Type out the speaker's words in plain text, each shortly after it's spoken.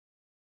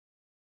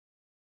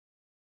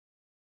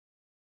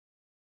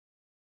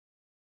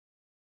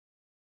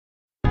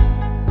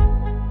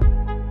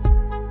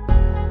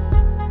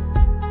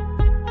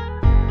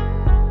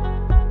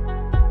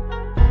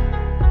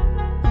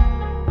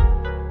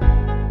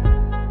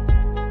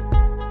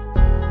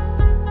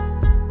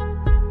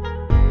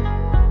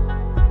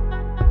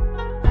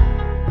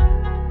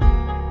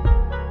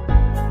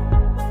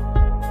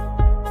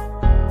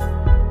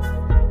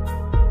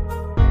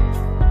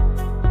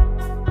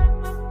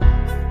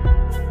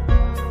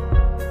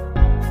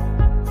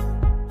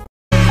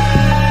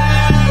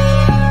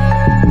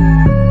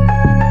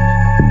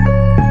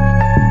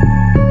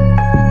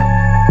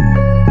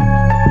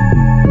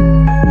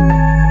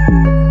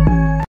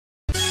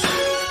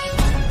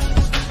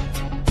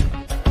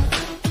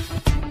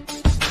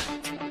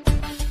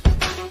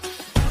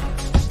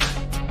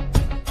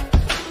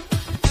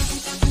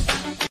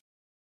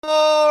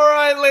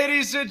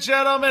Ladies and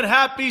gentlemen,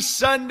 happy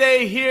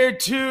Sunday here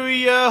to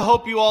you.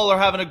 Hope you all are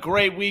having a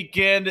great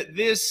weekend.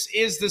 This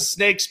is the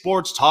Snake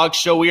Sports Talk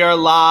Show. We are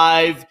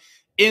live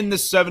in the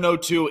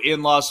 702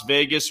 in Las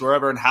Vegas,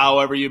 wherever and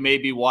however you may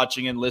be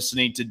watching and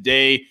listening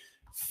today.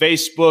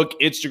 Facebook,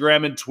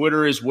 Instagram, and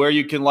Twitter is where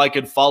you can like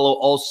and follow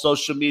all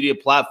social media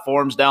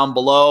platforms down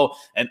below.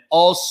 And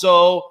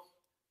also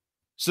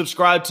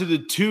subscribe to the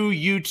two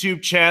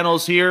YouTube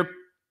channels here.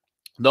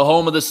 The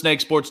home of the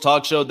Snake Sports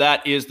Talk Show,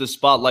 that is the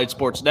Spotlight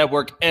Sports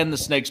Network and the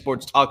Snake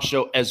Sports Talk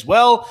Show as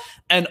well.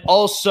 And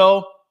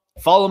also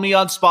follow me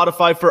on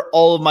Spotify for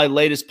all of my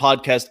latest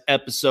podcast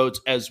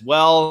episodes as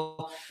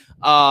well.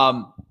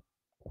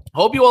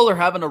 Hope you all are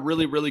having a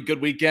really, really good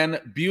weekend.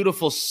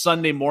 Beautiful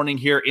Sunday morning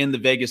here in the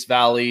Vegas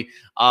Valley.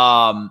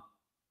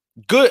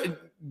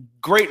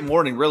 Great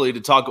morning, really,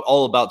 to talk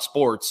all about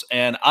sports.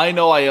 And I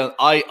know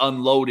I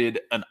unloaded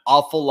an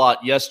awful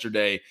lot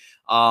yesterday.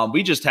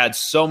 We just had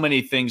so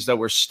many things that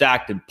were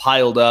stacked and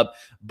piled up,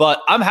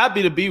 but I'm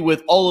happy to be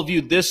with all of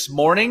you this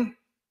morning.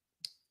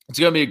 It's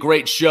going to be a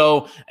great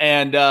show,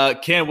 and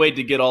can't wait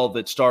to get all of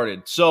it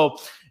started. So,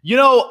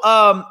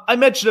 I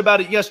mentioned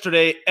about it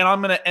yesterday, and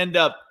I'm going to end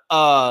up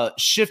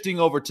shifting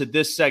over to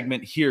this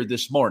segment here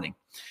this morning.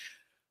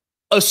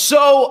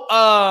 So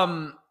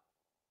I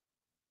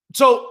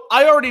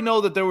already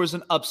know that there was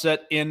an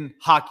upset in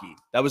hockey.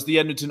 That was the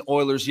Edmonton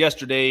Oilers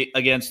yesterday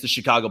against the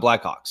Chicago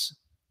Blackhawks.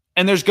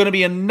 And there's going to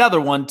be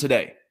another one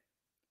today.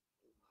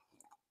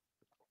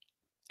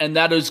 And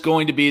that is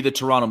going to be the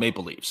Toronto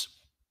Maple Leafs.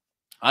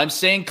 I'm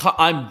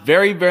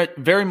very, very,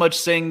 very much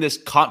saying this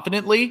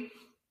confidently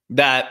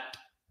that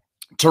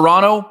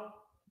Toronto,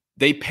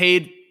 they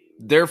paid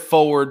their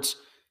forwards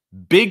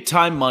big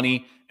time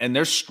money and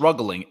they're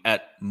struggling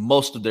at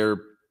most of their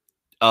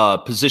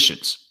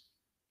positions.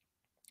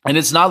 And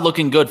it's not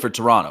looking good for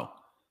Toronto,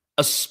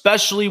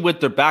 especially with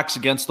their backs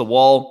against the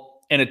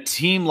wall and a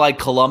team like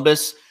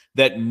Columbus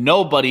that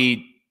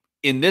nobody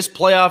in this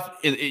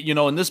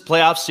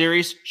playoff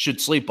series should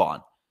sleep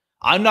on.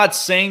 I'm not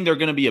saying they're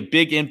going to be a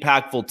big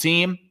impactful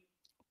team,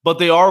 but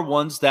they are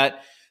ones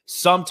that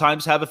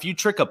sometimes have a few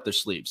trick up their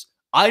sleeves.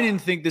 I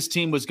didn't think this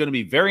team was going to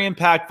be very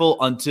impactful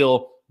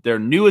until their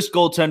newest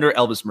goaltender,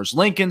 Elvis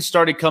Merzlikins,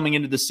 started coming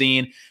into the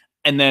scene.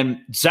 And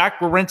then Zach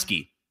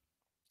Werenski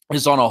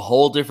is on a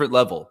whole different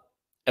level,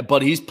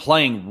 but he's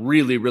playing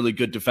really, really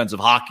good defensive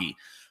hockey.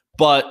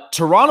 But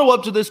Toronto,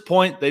 up to this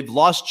point, they've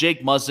lost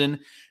Jake Muzzin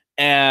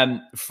and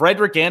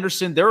Frederik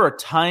Andersen. There are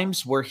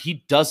times where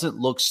he doesn't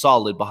look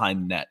solid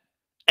behind the net.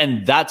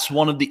 And that's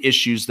one of the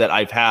issues that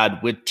I've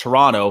had with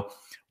Toronto,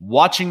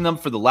 watching them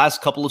for the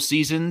last couple of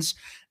seasons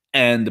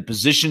and the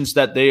positions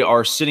that they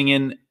are sitting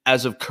in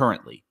as of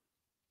currently.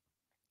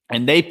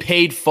 And they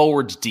paid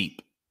forwards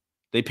deep.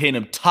 They paid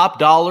them top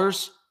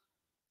dollars.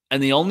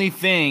 And the only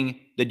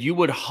thing that you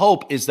would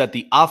hope is that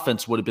the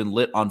offense would have been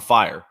lit on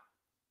fire.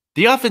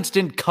 The offense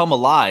didn't come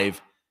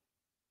alive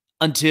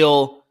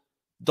until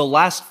the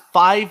last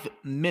 5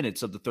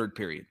 minutes of the third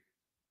period.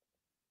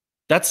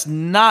 That's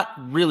not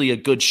really a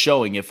good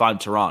showing if I'm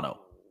Toronto.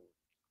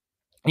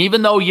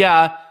 Even though,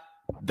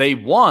 they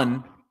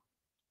won,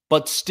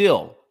 but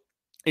still,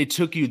 it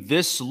took you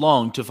this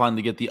long to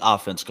finally get the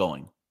offense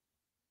going.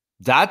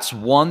 That's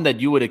one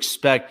that you would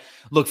expect.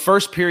 Look,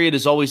 first period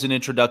is always an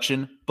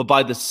introduction, but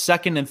by the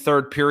second and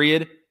third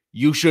period,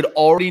 you should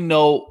already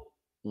know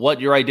what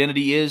your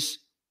identity is.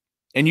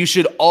 And you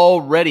should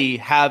already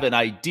have an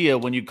idea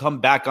when you come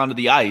back onto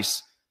the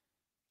ice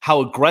how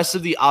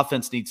aggressive the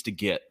offense needs to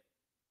get.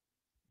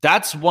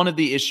 That's one of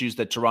the issues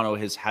that Toronto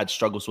has had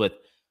struggles with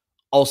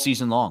all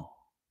season long.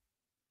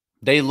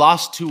 They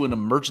lost to an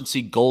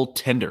emergency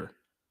goaltender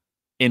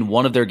in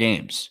one of their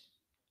games.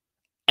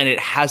 And it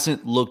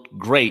hasn't looked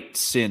great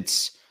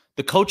since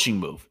the coaching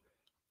move.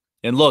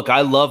 And look, I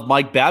love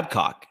Mike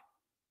Babcock,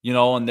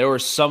 and there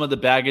was some of the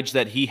baggage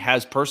that he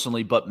has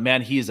personally, but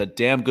man, he is a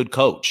damn good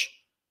coach.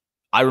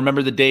 I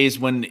remember the days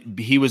when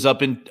he was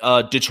up in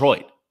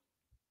Detroit.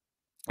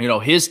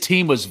 His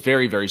team was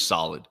very, very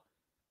solid.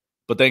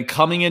 But then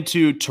coming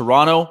into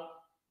Toronto,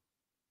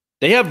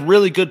 they have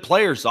really good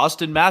players.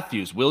 Austin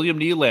Matthews, William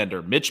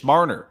Nylander, Mitch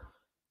Marner.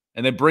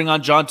 And then bring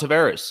on John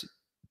Tavares,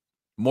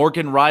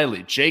 Morgan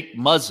Rielly, Jake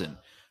Muzzin,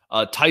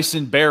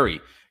 Tyson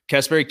Barrie,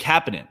 Kasperi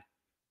Kapanen,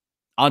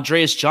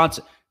 Andreas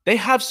Johnson. They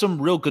have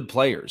some real good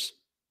players.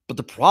 But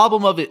the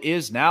problem of it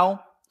is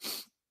now,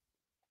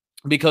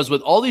 because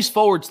with all these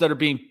forwards that are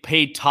being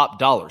paid top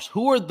dollars,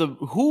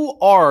 who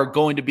are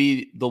going to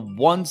be the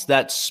ones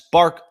that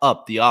spark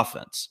up the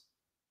offense?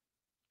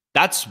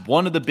 That's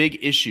one of the big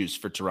issues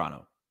for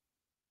Toronto,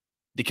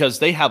 because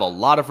they have a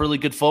lot of really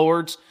good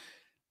forwards,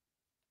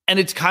 and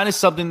it's kind of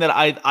something that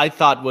I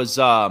thought was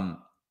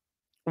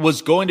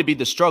going to be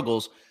the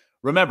struggles.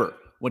 Remember,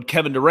 when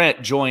Kevin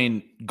Durant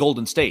joined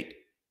Golden State,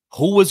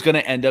 who was going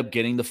to end up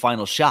getting the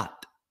final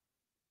shot?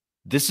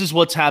 This is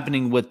what's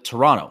happening with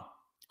Toronto.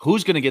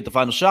 Who's going to get the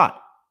final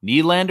shot?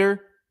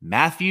 Nylander,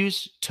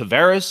 Matthews,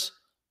 Tavares,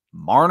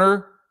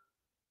 Marner,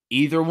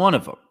 either one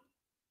of them.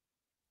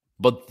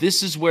 But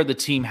this is where the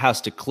team has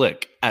to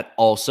click at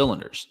all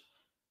cylinders.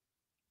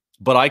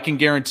 But I can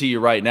guarantee you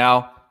right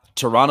now,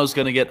 Toronto's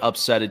going to get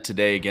upsetted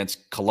today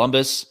against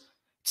Columbus.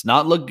 It's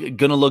not going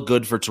to look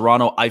good for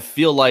Toronto. I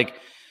feel like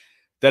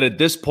that at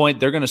this point,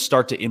 they're going to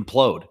start to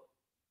implode.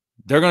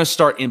 They're going to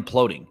start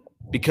imploding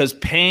because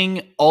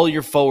paying all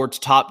your forwards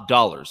top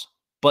dollars,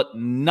 but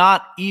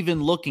not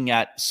even looking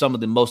at some of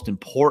the most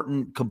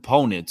important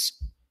components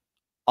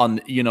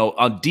on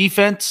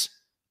defense,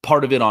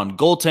 part of it on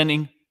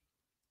goaltending,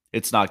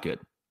 it's not good.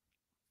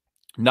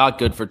 Not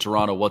good for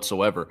Toronto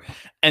whatsoever.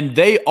 And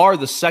they are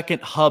the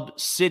second hub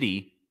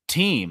city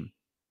team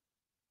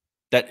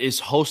that is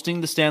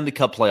hosting the Stanley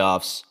Cup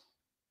playoffs.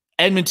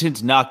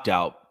 Edmonton's knocked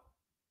out.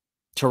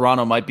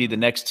 Toronto might be the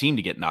next team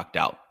to get knocked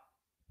out.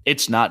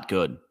 It's not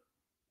good.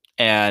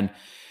 And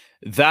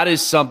that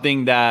is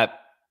something that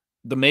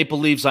the Maple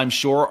Leafs, I'm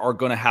sure, are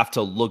going to have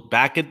to look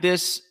back at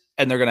this,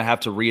 and they're going to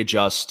have to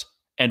readjust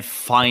and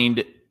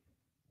find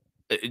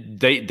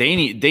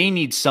they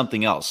need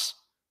something else.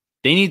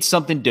 They need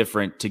something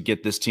different to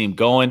get this team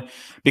going,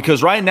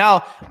 because right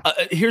now,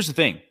 here's the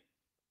thing.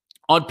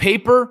 On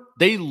paper,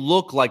 they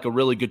look like a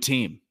really good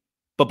team.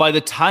 But by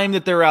the time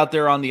that they're out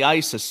there on the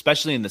ice,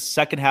 especially in the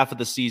second half of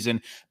the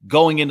season,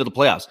 going into the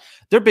playoffs,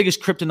 their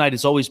biggest kryptonite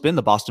has always been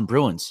the Boston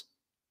Bruins.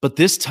 But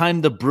this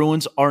time, the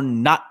Bruins are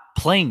not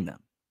playing them.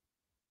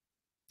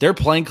 They're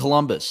playing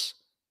Columbus.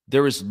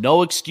 There is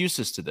no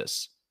excuses to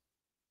this.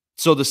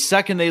 So the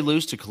second they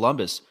lose to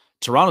Columbus,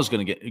 Toronto's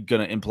going to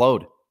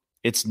implode.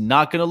 It's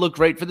not going to look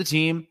great for the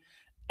team,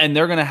 and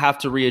they're going to have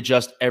to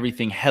readjust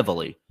everything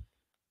heavily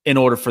in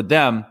order for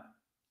them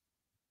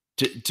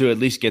to at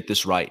least get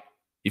this right.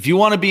 If you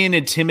want to be an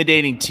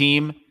intimidating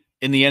team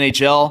in the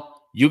NHL,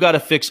 you got to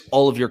fix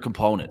all of your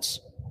components.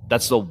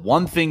 That's the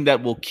one thing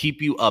that will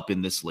keep you up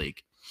in this league.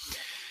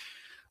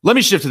 Let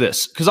me shift to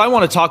this because I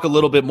want to talk a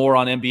little bit more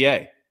on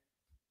NBA.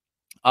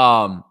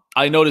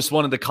 I noticed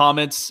one of the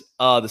comments,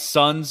 the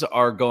Suns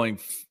are going,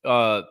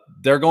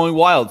 they're going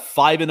wild,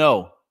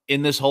 5-0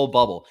 in this whole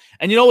bubble.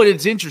 And you know what?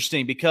 It's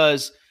interesting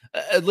because,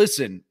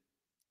 listen,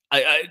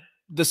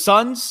 the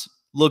Suns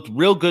looked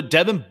real good.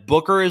 Devin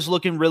Booker is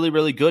looking really,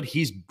 really good.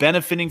 He's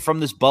benefiting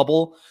from this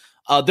bubble.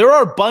 There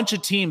are a bunch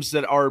of teams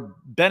that are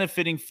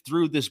benefiting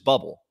through this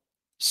bubble,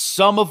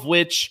 some of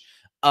which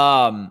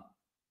have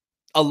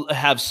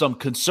some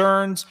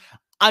concerns.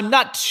 I'm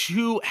not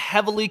too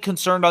heavily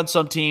concerned on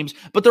some teams,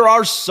 but there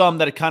are some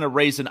that kind of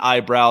raise an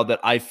eyebrow that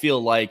I feel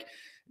like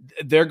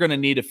they're going to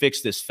need to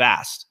fix this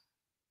fast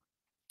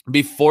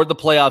before the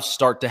playoffs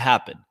start to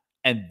happen.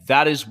 And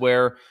that is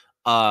where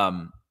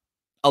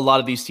a lot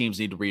of these teams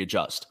need to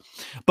readjust.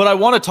 But I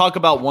want to talk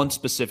about one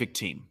specific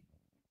team.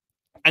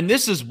 And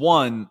this is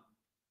one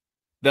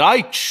that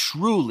I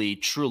truly,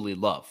 truly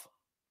love.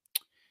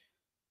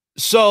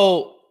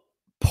 So,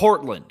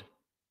 Portland,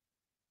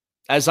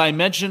 as I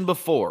mentioned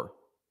before,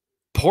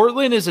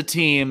 Portland is a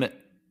team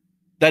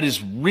that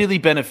is really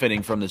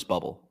benefiting from this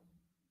bubble.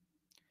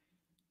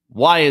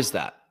 Why is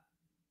that?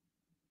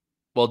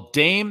 Well,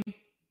 Dame,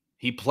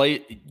 he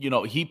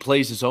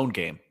plays his own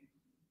game.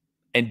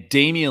 And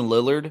Damian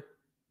Lillard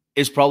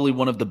is probably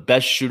one of the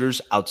best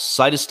shooters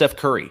outside of Steph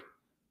Curry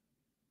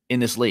in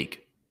this league.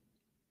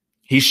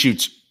 He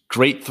shoots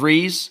great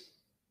threes.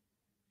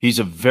 He's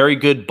a very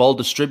good ball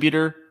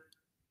distributor,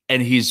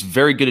 and he's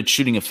very good at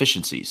shooting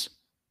efficiencies.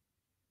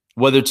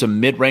 Whether it's a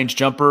mid-range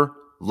jumper,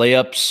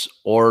 layups,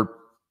 or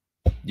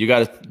you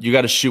got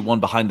to shoot one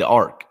behind the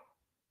arc.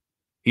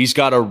 He's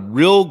got a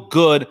real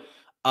good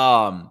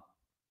wingman,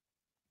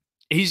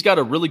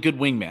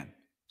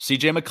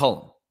 CJ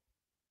McCollum.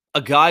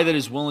 A guy that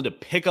is willing to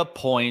pick up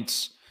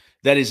points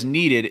that is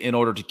needed in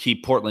order to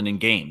keep Portland in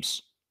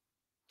games.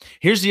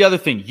 Here's the other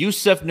thing.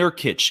 Jusuf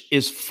Nurkic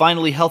is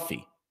finally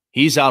healthy.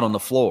 He's out on the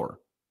floor.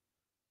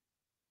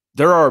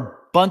 There are a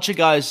bunch of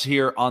guys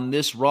here on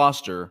this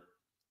roster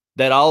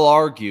that I'll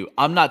argue,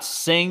 I'm not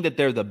saying that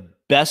they're the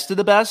best of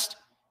the best,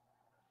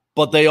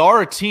 but they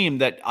are a team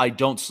that I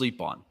don't sleep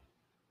on.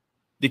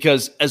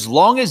 Because as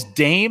long as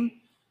Dame,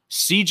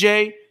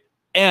 CJ,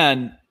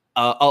 and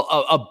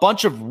a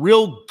bunch of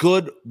real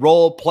good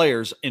role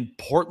players in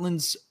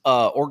Portland's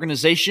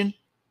organization,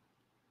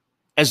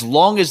 as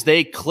long as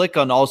they click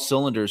on all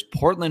cylinders,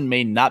 Portland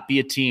may not be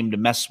a team to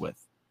mess with.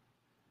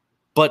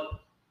 But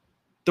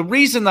the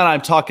reason that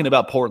I'm talking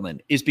about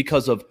Portland is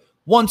because of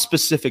one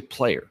specific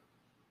player,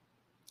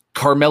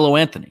 Carmelo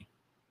Anthony.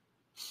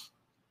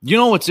 You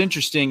know what's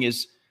interesting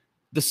is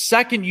the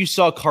second you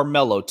saw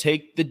Carmelo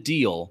take the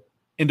deal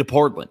into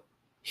Portland,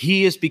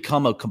 he has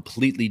become a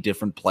completely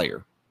different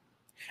player.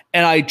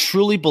 And I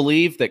truly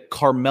believe that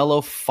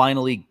Carmelo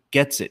finally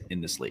gets it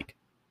in this league.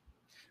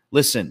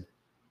 Listen,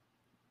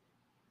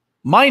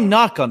 my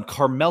knock on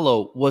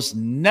Carmelo was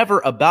never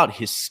about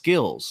his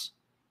skills.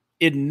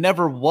 It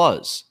never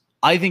was.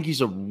 I think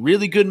he's a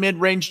really good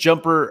mid-range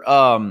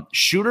jumper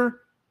shooter.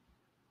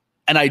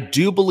 And I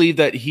do believe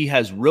that he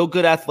has real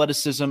good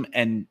athleticism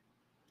and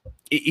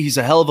he's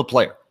a hell of a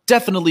player.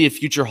 Definitely a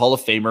future Hall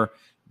of Famer.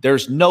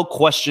 There's no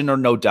question or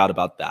no doubt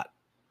about that.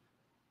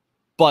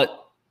 But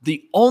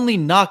the only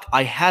knock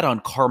I had on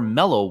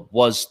Carmelo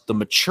was the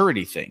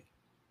maturity thing.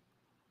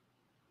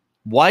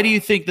 Why do you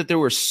think that there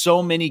were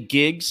so many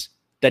gigs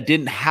that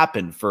didn't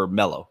happen for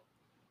Melo?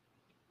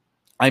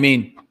 I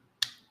mean,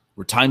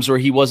 were times where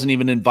he wasn't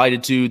even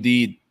invited to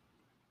the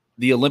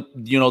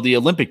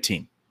Olympic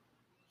team.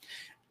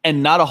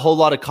 And not a whole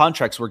lot of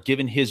contracts were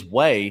given his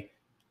way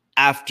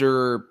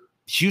after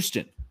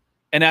Houston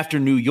and after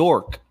New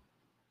York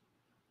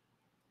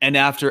and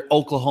after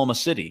Oklahoma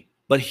City.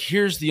 But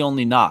here's the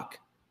only knock.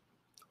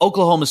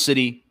 Oklahoma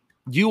City,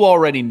 you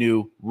already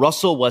knew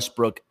Russell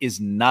Westbrook is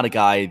not a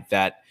guy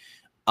that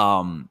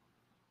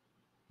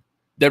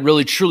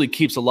really truly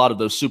keeps a lot of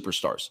those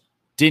superstars.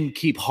 Didn't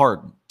keep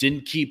Harden.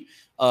 Didn't keep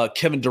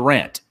Kevin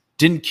Durant.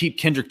 Didn't keep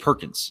Kendrick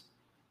Perkins.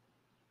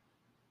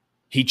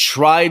 He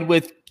tried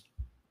with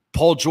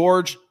Paul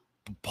George.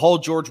 Paul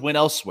George went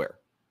elsewhere.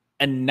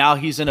 And now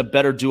he's in a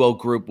better duo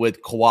group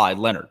with Kawhi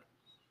Leonard.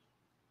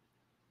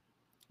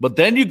 But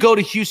then you go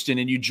to Houston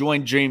and you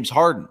join James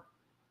Harden,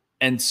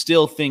 and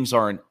still things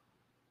aren't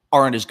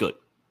as good.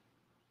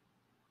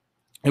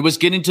 It was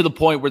getting to the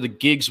point where the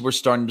gigs were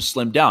starting to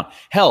slim down.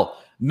 Hell,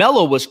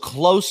 Melo was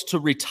close to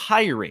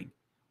retiring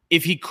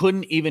if he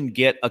couldn't even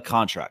get a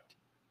contract.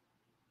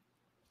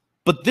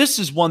 But this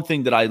is one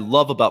thing that I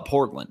love about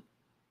Portland.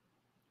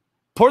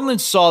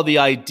 Portland saw the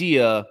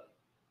idea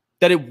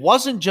that it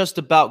wasn't just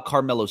about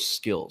Carmelo's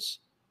skills,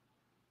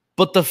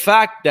 but the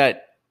fact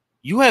that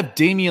you have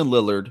Damian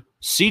Lillard,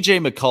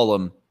 CJ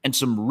McCollum, and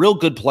some real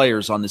good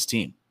players on this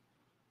team.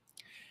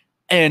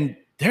 And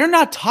they're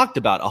not talked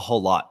about a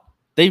whole lot.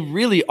 They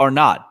really are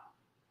not.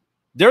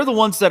 They're the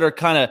ones that are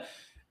kind of,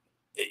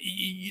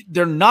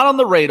 they're not on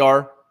the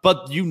radar,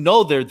 but you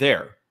know they're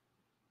there.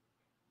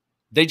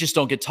 They just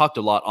don't get talked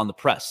a lot on the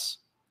press.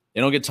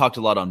 They don't get talked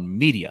a lot on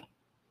media.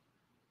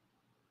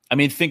 I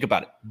mean, think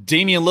about it.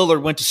 Damian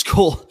Lillard went to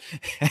school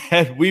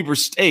at Weber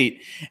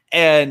State,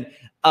 and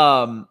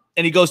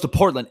he goes to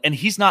Portland, and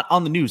he's not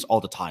on the news all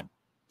the time.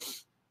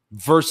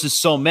 Versus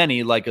so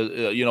many, like a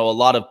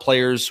lot of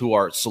players who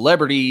are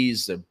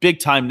celebrities, they're big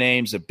time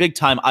names, they're big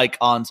time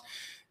icons.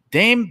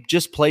 Dame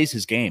just plays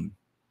his game.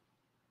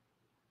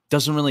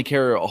 Doesn't really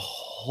care a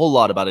whole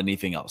lot about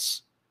anything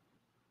else.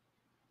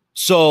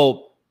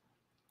 So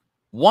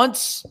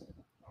once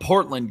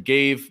Portland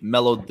gave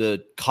Melo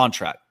the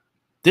contract,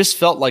 this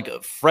felt like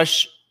a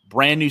fresh,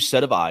 brand new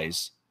set of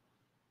eyes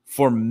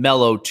for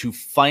Melo to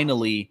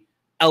finally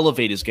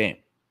elevate his game.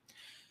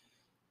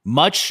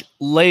 Much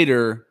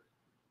later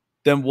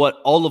than what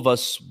all of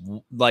us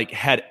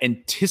had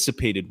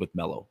anticipated with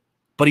Melo,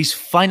 but he's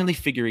finally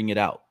figuring it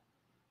out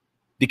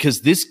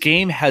because this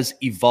game has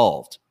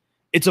evolved.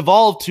 It's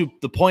evolved to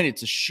the point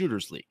it's a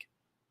shooter's league,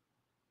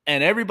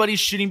 and everybody's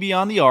shooting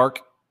beyond the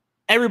arc.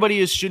 Everybody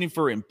is shooting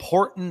for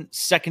important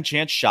second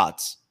chance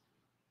shots.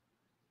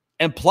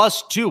 And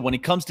plus, too, when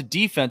it comes to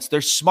defense,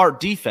 there's smart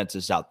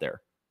defenses out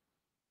there.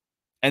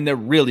 And they're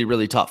really,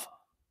 really tough.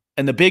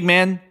 And the big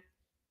man,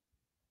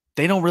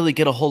 they don't really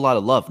get a whole lot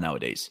of love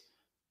nowadays.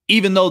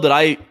 Even though that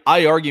I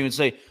argue and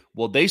say,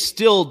 well, they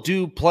still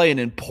do play an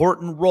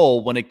important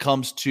role when it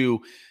comes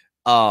to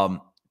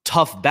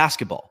tough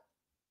basketball,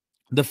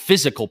 the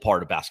physical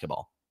part of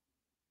basketball.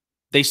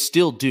 They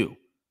still do.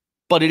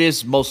 But it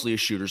is mostly a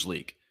shooter's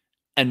league.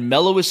 And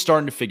Melo is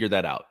starting to figure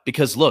that out.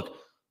 Because, look,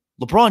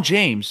 LeBron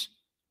James,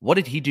 what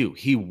did he do?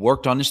 He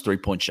worked on his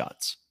three-point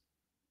shots.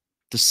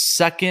 The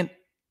second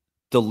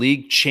the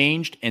league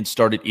changed and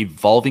started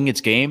evolving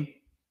its game,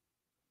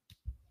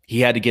 he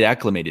had to get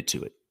acclimated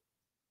to it.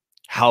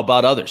 How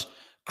about others?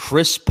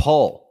 Chris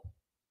Paul.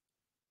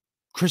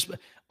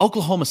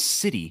 Oklahoma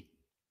City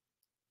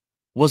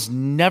was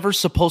never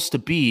supposed to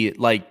be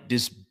like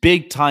this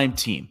big-time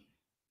team.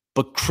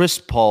 But Chris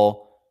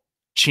Paul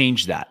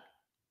changed that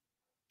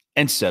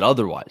and said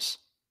otherwise.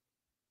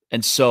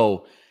 And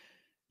so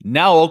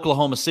now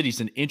Oklahoma City is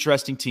an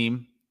interesting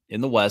team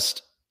in the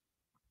West,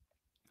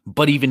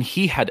 but even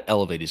he had to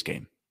elevate his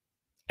game.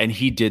 And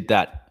he did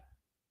that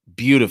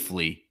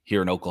beautifully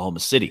here in Oklahoma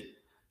City.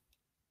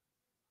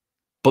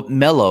 But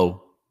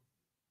Melo,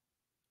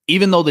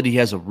 even though that he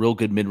has a real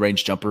good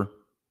mid-range jumper,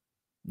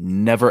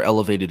 never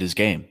elevated his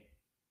game.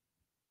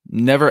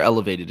 Never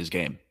elevated his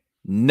game.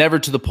 Never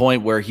to the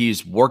point where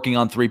he's working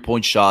on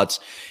three-point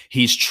shots.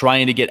 He's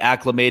trying to get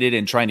acclimated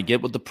and trying to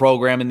get with the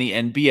program in the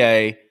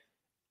NBA.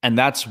 And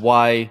that's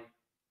why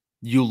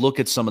you look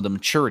at some of the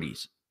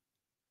maturities.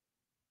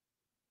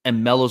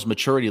 And Melo's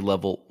maturity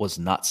level was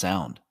not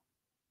sound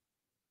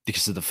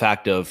because of the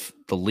fact of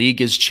the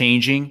league is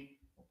changing,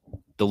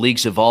 the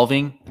league's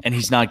evolving, and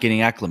he's not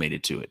getting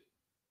acclimated to it.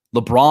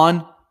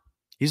 LeBron,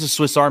 he's a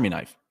Swiss Army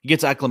knife. He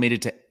gets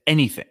acclimated to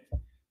anything.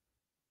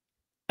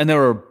 And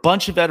there are a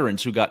bunch of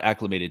veterans who got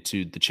acclimated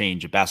to the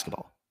change of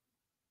basketball.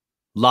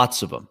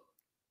 Lots of them.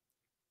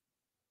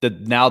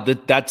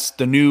 That's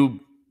the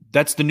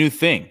new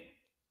thing.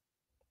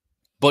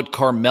 But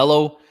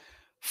Carmelo,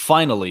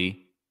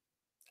 finally,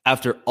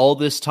 after all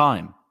this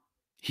time,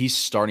 he's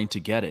starting to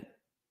get it.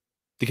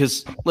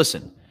 Because,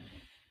 listen,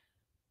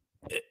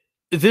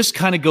 this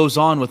kind of goes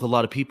on with a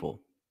lot of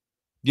people,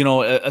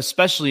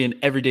 especially in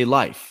everyday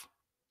life.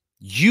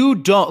 You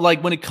don't,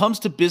 when it comes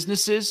to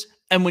businesses,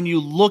 And when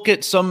you look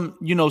at some,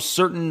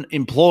 certain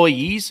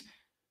employees,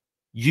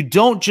 you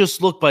don't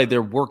just look by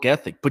their work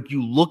ethic, but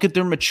you look at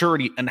their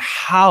maturity and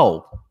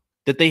how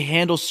that they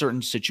handle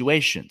certain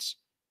situations.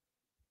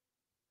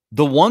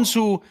 The ones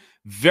who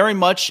very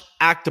much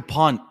act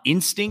upon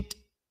instinct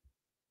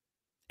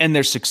and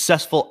they're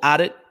successful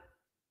at it,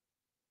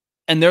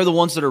 and they're the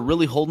ones that are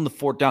really holding the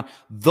fort down,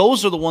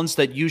 those are the ones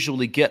that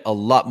usually get a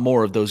lot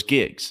more of those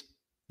gigs.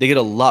 They get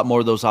a lot more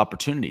of those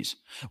opportunities.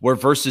 Where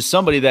versus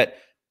somebody that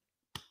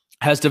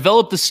has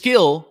developed the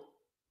skill,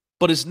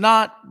 but is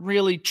not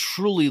really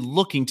truly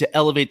looking to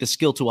elevate the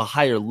skill to a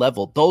higher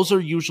level, those are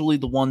usually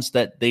the ones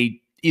that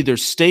they either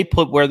stay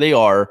put where they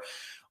are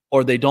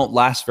or they don't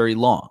last very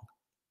long.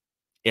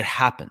 It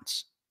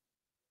happens.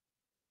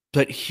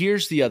 But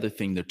here's the other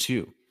thing there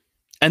too.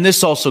 And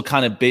this also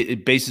kind of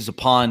bases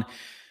upon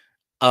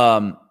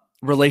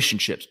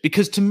relationships.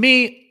 Because to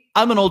me,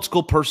 I'm an old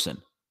school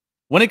person.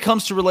 When it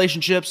comes to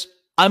relationships,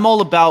 I'm all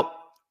about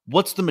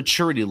what's the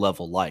maturity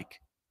level like.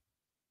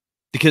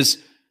 Because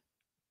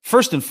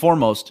first and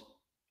foremost,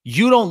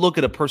 you don't look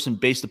at a person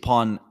based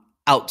upon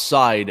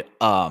outside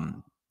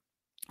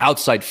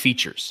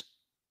features.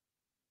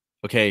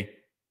 Okay?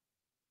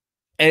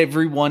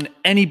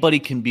 Anybody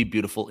can be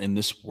beautiful in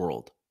this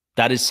world.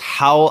 That is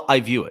how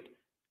I view it.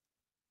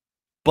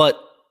 But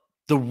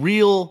the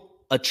real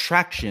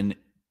attraction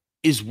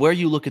is where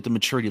you look at the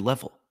maturity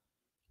level.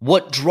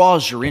 What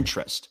draws your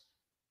interest?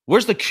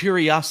 Where's the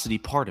curiosity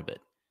part of it?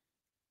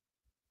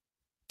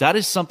 That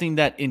is something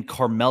that in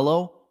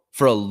Carmelo,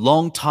 for a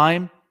long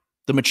time,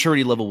 the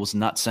maturity level was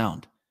not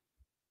sound.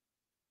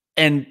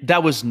 And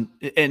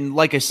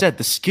like I said,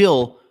 the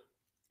skill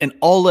and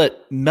all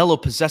that Melo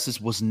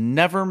possesses was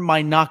never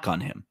my knock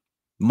on him.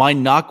 My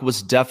knock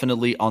was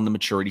definitely on the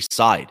maturity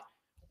side.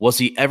 Was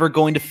he ever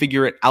going to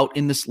figure it out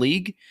in this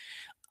league?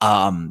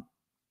 That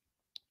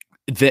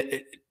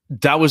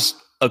was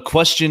a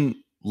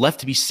question left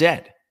to be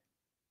said.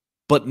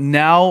 But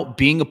now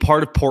being a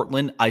part of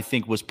Portland, I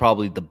think was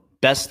probably the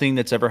best thing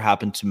that's ever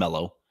happened to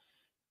Melo.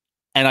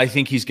 And I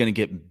think he's going to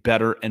get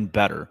better and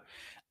better.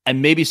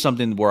 And maybe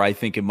something where I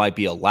think it might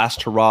be a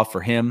last hurrah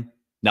for him.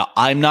 Now,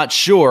 I'm not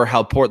sure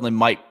how Portland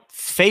might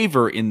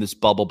favor in this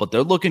bubble, but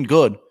they're looking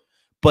good.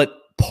 But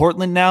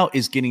Portland now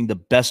is getting the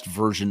best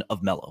version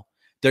of Melo.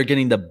 They're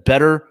getting the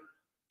better,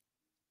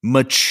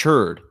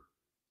 matured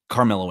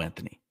Carmelo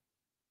Anthony.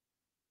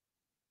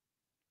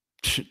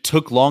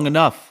 Took long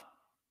enough,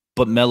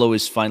 but Melo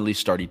is finally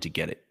starting to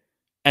get it.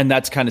 And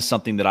that's kind of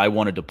something that I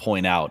wanted to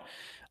point out.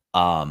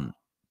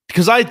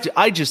 Because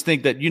I just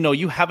think that,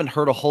 you haven't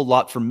heard a whole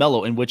lot from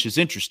Melo, and which is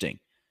interesting.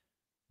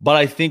 But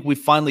I think we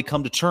finally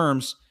come to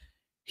terms.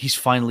 He's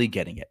finally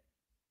getting it.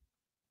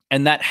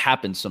 And that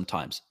happens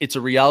sometimes. It's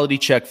a reality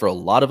check for a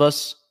lot of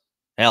us.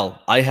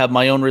 Hell, I have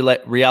my own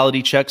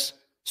reality checks.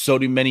 So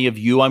do many of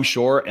you, I'm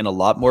sure, and a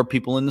lot more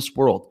people in this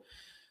world.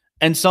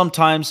 And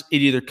sometimes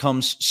it either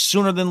comes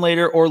sooner than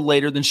later or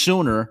later than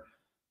sooner.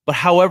 But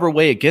however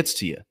way it gets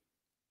to you,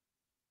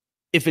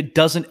 if it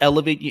doesn't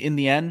elevate you in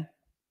the end,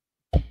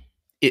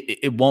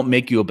 it won't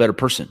make you a better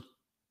person.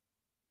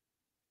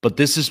 But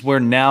this is where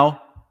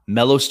now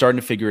Melo's starting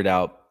to figure it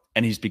out,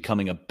 and he's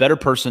becoming a better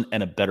person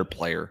and a better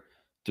player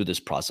through this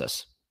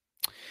process.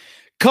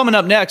 Coming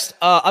up next,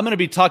 I'm going to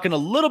be talking a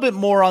little bit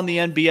more on the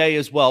NBA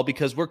as well,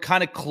 because we're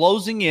kind of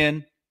closing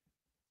in,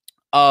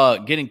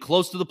 getting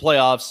close to the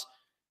playoffs.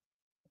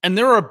 And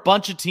there are a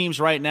bunch of teams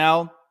right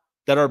now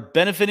that are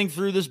benefiting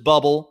through this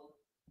bubble.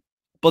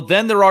 But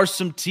then there are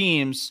some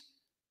teams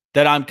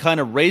that I'm kind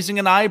of raising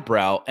an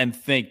eyebrow and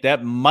think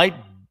that might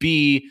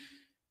be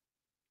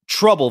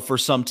trouble for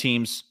some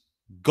teams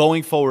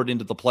going forward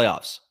into the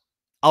playoffs.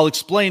 I'll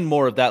explain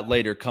more of that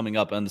later coming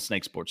up on the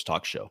Snake Sports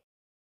Talk Show.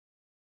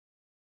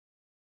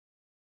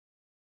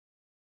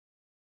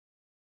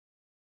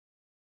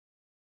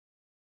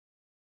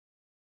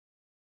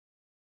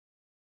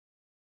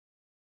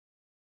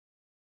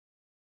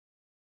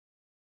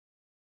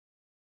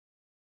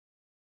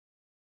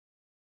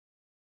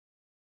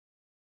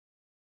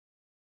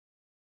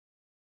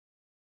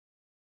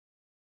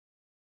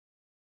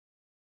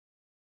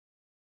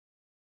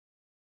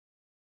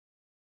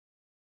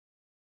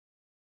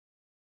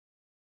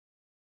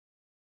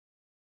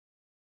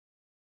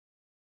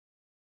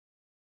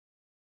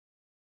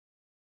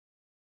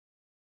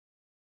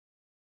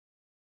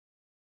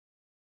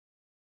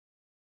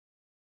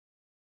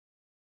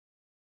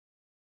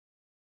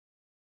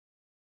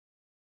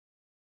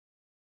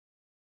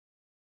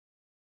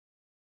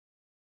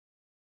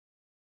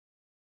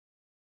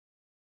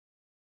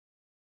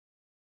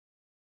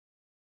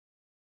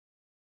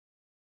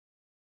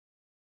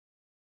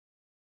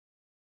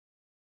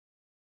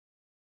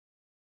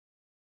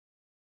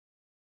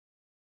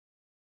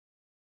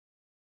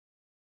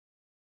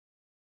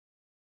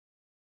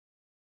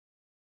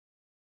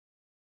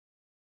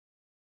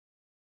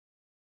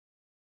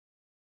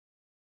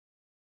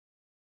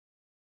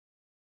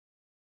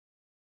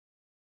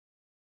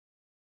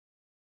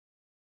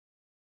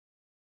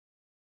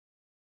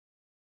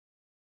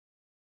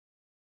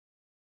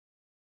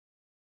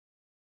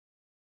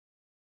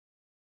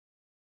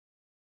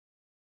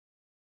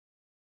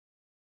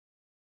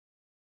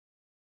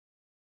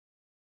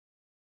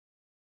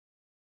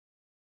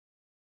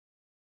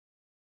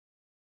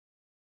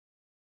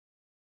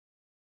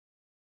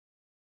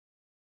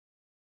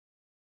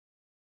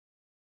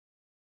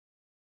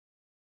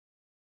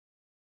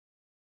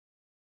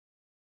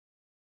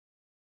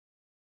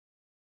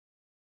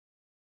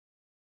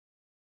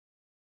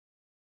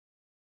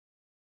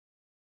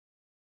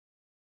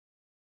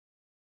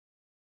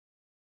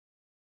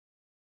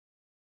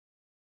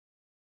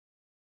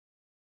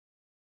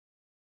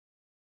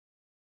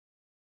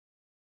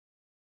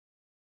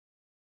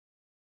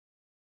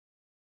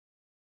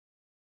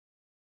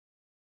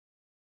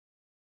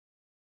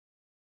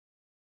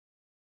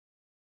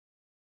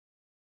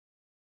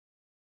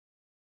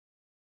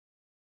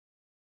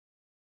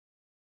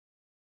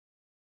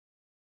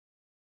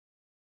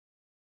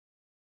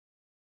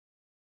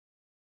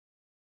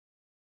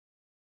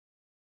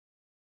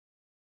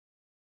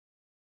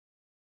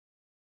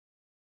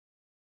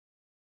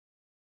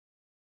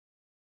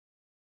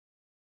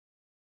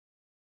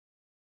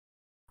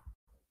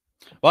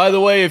 By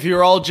the way, if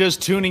you're all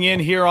just tuning in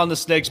here on the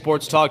Snake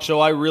Sports Talk Show,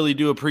 I really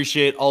do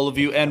appreciate all of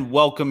you and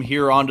welcome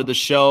here onto the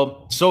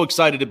show. So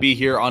excited to be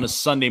here on a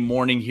Sunday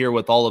morning here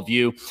with all of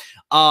you.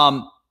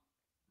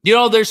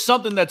 There's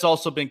something that's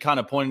also been kind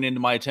of pointing into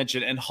my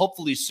attention, and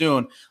hopefully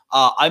soon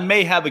I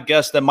may have a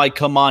guest that might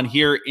come on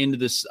here into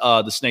this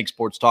the Snake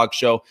Sports Talk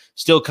Show.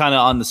 Still kind of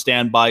on the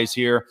standbys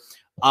here.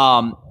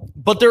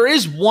 But there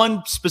is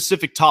one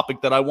specific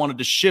topic that I wanted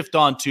to shift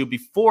on to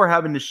before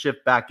having to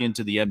shift back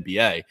into the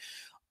NBA.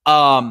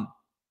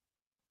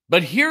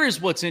 But here is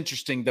what's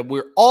interesting that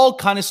we're all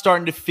kind of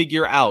starting to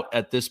figure out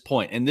at this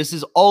point, and this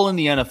is all in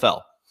the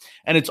NFL,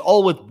 and it's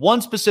all with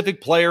one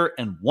specific player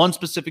and one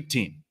specific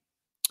team.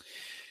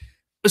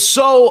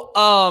 So,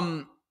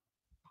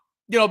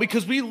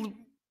 because we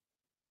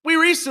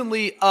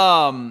recently,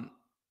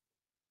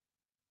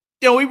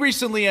 we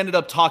recently ended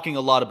up talking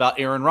a lot about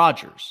Aaron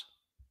Rodgers.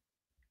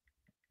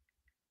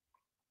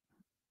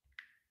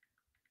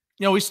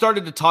 We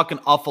started to talk an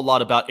awful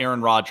lot about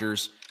Aaron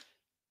Rodgers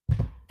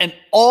and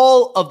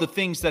all of the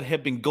things that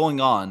have been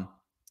going on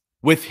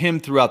with him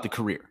throughout the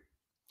career.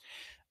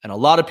 And a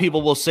lot of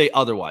people will say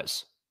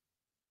otherwise.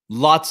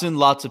 Lots and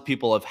lots of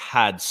people have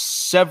had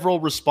several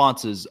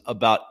responses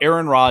about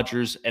Aaron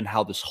Rodgers and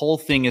how this whole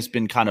thing has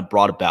been kind of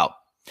brought about.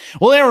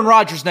 Well, Aaron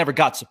Rodgers never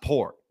got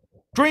support.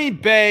 Green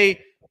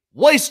Bay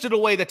wasted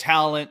away the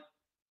talent.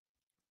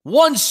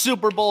 One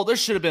Super Bowl. There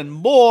should have been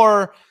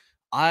more.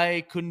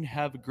 I couldn't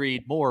have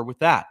agreed more with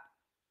that.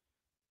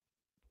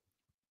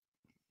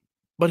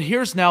 But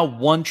here's now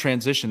one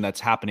transition that's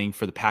happening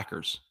for the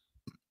Packers.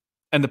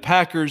 And the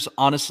Packers,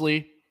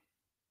 honestly,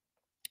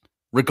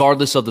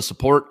 regardless of the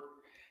support,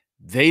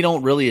 they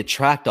don't really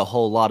attract a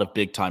whole lot of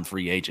big-time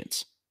free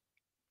agents.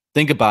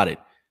 Think about it.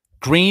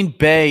 Green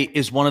Bay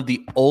is one of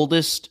the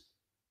oldest,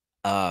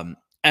 and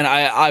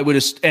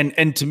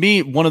to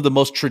me, one of the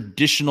most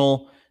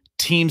traditional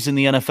teams in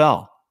the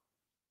NFL.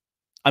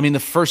 I mean, the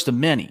first of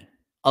many,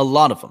 a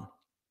lot of them.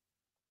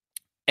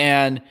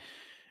 And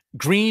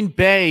Green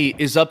Bay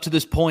is up to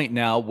this point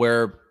now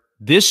where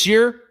this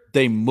year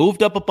they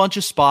moved up a bunch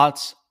of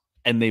spots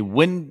and they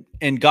went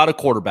and got a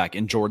quarterback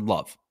in Jordan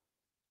Love.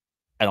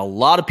 And a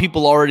lot of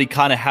people already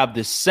kind of have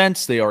this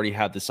sense, they already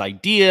have this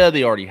idea,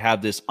 they already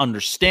have this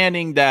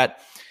understanding that,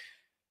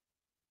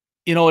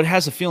 it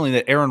has a feeling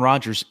that Aaron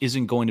Rodgers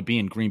isn't going to be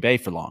in Green Bay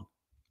for long.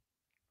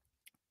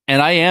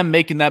 And I am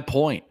making that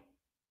point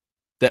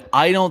that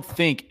I don't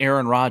think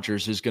Aaron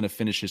Rodgers is going to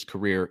finish his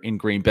career in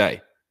Green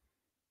Bay.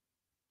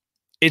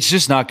 It's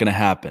just not going to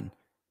happen.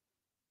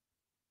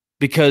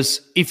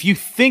 Because if you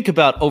think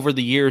about over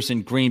the years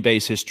in Green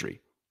Bay's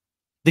history,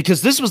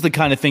 because this was the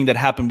kind of thing that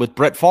happened with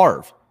Brett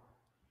Favre.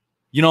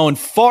 And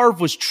Favre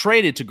was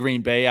traded to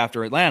Green Bay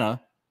after Atlanta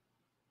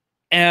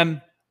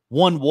and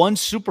won one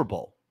Super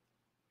Bowl.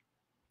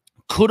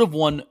 Could have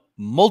won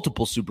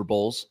multiple Super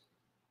Bowls.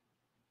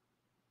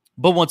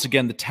 But once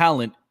again, the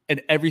talent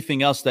and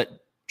everything else that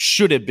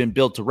should have been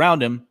built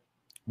around him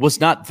was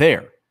not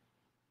there.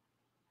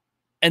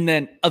 And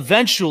then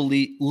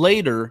eventually,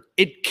 later,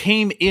 it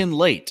came in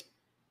late.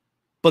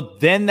 But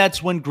then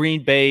that's when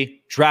Green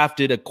Bay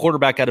drafted a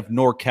quarterback out of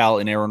NorCal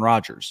in Aaron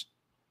Rodgers.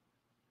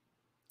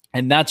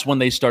 And that's when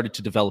they started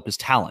to develop his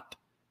talent.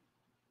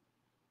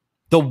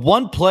 The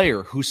one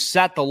player who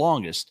sat the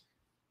longest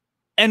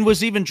and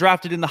was even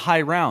drafted in the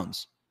high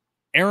rounds,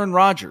 Aaron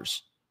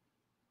Rodgers.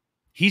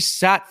 He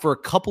sat for a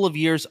couple of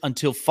years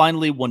until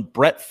finally when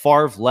Brett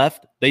Favre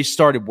left, they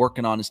started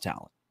working on his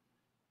talent.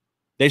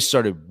 They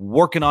started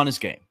working on his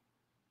game.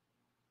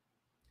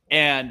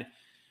 And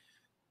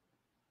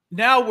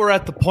now we're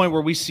at the point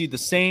where we see the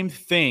same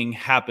thing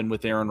happen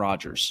with Aaron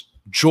Rodgers.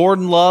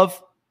 Jordan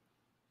Love,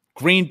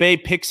 Green Bay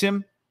picks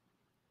him,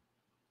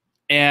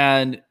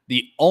 and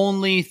the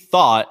only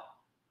thought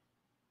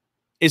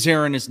is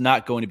Aaron is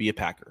not going to be a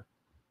Packer.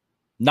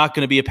 Not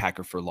going to be a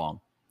Packer for long.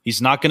 He's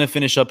not going to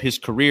finish up his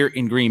career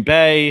in Green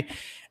Bay.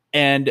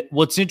 And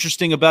what's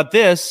interesting about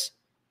this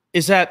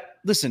is that,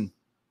 listen,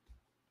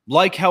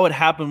 like how it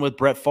happened with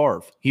Brett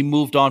Favre, he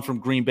moved on from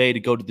Green Bay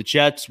to go to the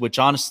Jets, which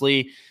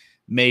honestly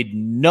made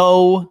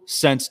no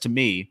sense to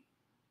me,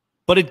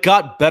 but it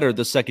got better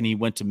the second he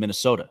went to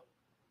Minnesota.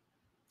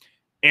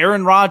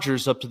 Aaron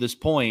Rodgers, up to this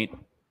point,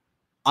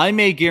 I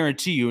may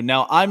guarantee you,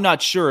 now I'm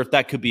not sure if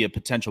that could be a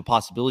potential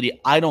possibility.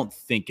 I don't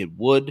think it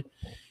would.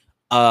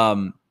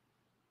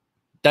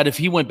 That if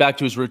he went back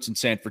to his roots in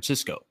San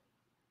Francisco,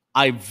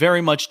 I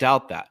very much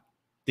doubt that.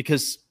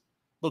 Because,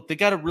 look, they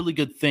got a really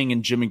good thing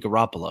in Jimmy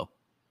Garoppolo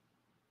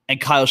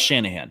and Kyle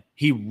Shanahan.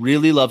 He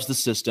really loves the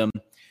system,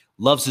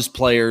 loves his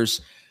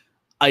players.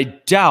 I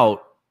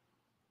doubt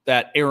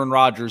that Aaron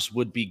Rodgers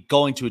would be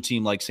going to a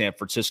team like San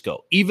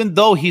Francisco, even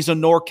though he's a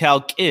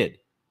NorCal kid.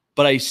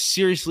 But I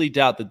seriously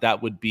doubt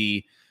that would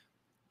be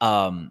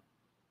the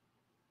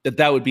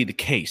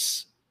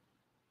case.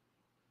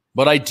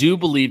 But I do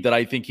believe that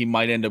I think he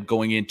might end up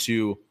going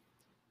into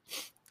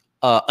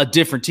a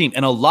different team.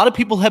 And a lot of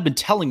people have been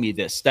telling me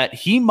this, that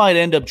he might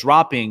end up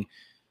dropping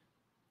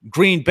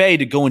Green Bay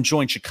to go and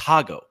join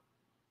Chicago.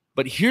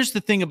 But here's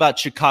the thing about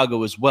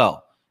Chicago as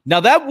well. Now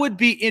that would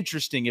be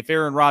interesting if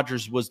Aaron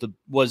Rodgers was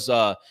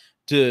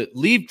to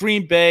leave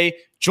Green Bay,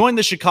 join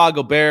the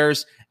Chicago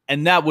Bears,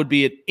 and that would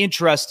be an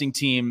interesting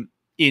team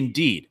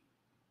indeed.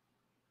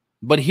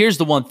 But here's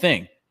the one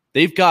thing.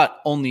 They've got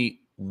only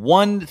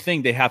one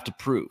thing they have to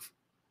prove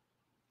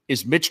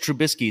is Mitch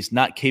Trubisky is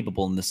not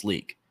capable in this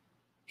league.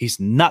 He's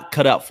not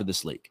cut out for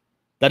this league.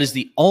 That is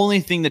the only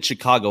thing that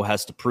Chicago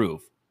has to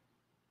prove,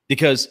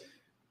 because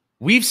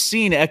we've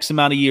seen X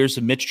amount of years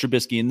of Mitch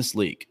Trubisky in this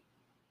league.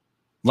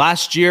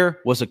 Last year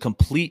was a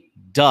complete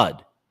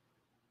dud,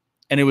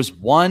 and it was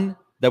one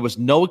that was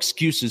no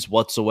excuses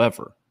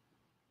whatsoever.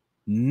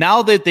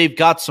 Now that they've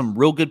got some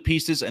real good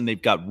pieces and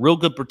they've got real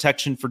good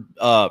protection for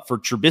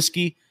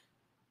Trubisky,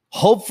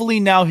 hopefully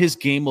now his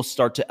game will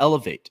start to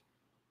elevate,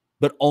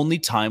 but only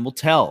time will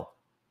tell.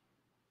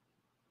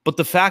 But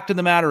the fact of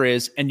the matter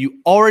is, and you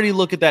already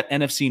look at that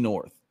NFC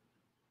North.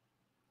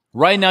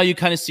 Right now, you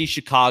kind of see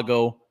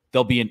Chicago.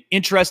 They'll be an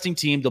interesting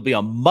team. They'll be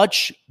a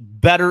much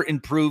better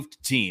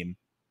improved team.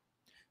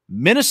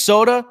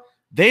 Minnesota,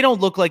 they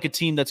don't look like a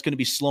team that's going to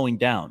be slowing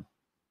down.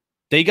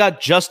 They got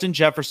Justin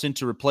Jefferson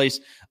to replace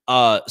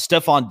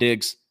Stephon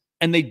Diggs,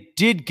 and they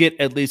did get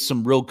at least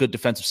some real good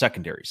defensive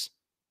secondaries.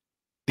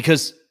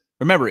 Because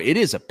remember, it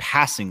is a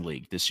passing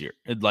league this year.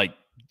 Like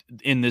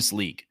in this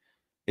league,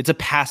 it's a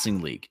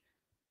passing league.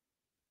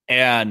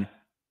 And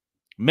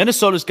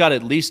Minnesota's got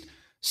at least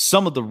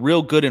some of the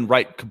real good and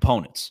right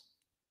components.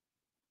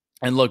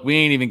 And look, we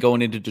ain't even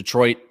going into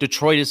Detroit.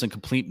 Detroit is a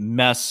complete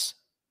mess.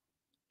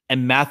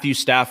 And Matthew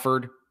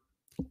Stafford,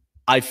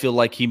 I feel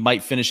like he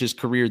might finish his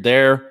career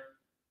there.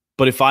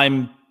 But if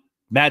I'm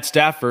Matt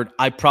Stafford,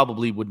 I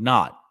probably would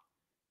not.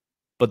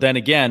 But then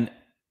again,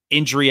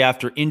 injury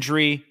after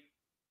injury,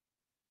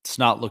 it's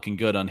not looking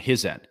good on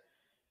his end.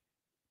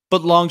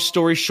 But long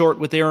story short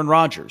with Aaron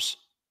Rodgers,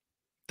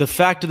 the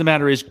fact of the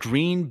matter is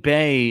Green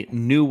Bay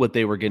knew what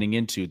they were getting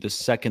into the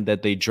second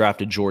that they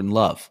drafted Jordan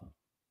Love.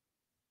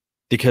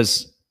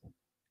 Because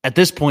at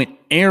this point,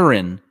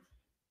 Aaron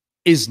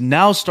is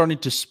now starting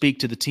to speak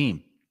to the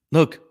team.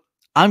 Look,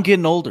 I'm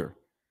getting older.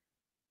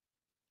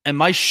 And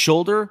my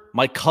shoulder,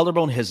 my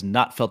collarbone has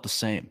not felt the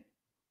same.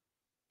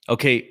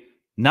 Okay,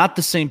 not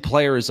the same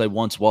player as I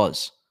once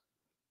was.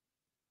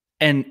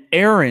 And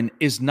Aaron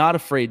is not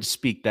afraid to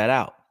speak that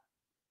out.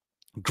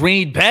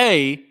 Green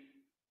Bay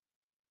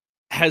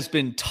has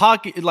been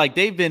talking, like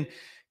they've been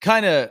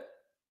kind of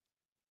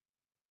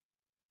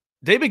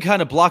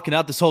blocking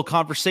out this whole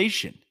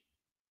conversation.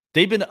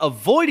 They've been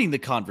avoiding the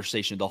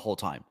conversation the whole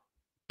time.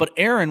 But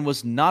Aaron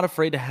was not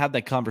afraid to have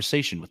that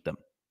conversation with them.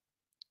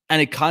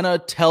 And it kind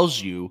of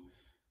tells you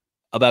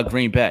about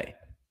Green Bay,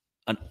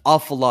 an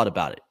awful lot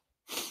about it.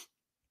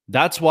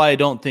 That's why I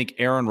don't think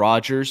Aaron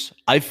Rodgers,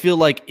 I feel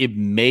like it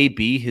may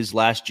be his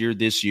last year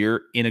this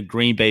year in a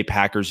Green Bay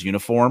Packers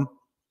uniform,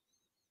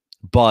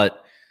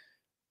 but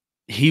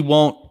he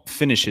won't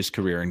finish his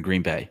career in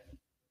Green Bay.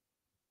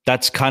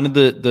 That's kind of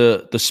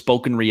the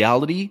spoken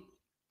reality,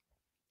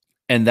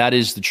 and that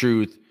is the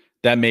truth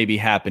that may be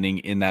happening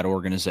in that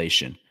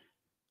organization.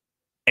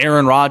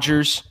 Aaron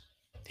Rodgers,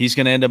 he's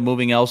going to end up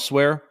moving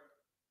elsewhere,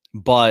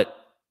 but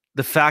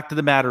the fact of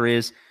the matter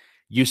is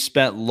you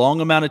spent long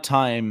amount of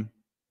time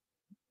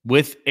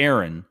with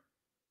Aaron,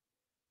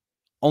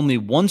 only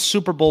one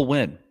Super Bowl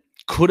win,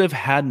 could have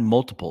had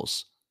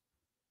multiples,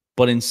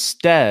 but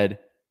instead,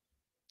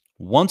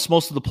 once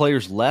most of the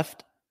players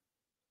left,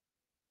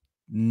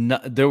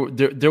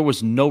 there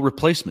was no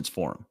replacements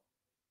for him.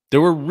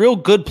 There were real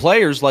good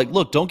players. Like,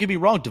 look, don't get me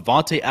wrong.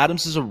 Davante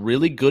Adams is a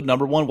really good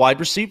number one wide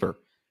receiver.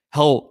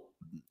 Hell,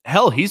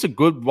 he's a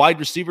good wide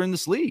receiver in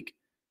this league.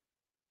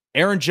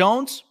 Aaron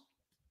Jones,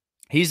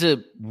 he's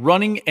a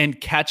running and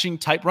catching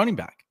type running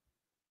back.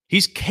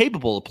 He's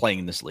capable of playing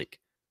in this league.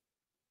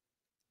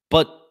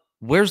 But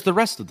where's the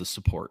rest of the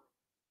support?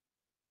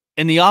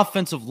 And the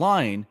offensive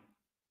line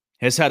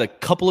has had a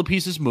couple of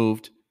pieces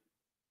moved,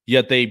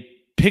 yet they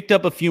picked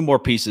up a few more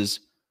pieces,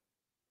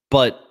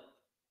 but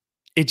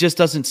it just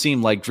doesn't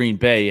seem like Green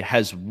Bay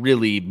has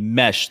really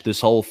meshed this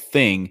whole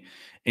thing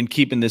in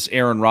keeping this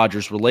Aaron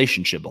Rodgers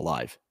relationship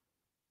alive.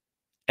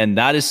 And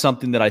that is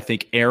something that I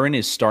think Aaron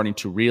is starting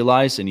to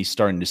realize and he's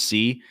starting to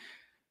see.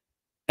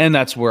 And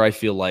that's where I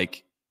feel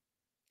like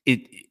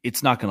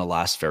it's not going to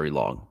last very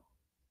long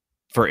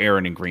for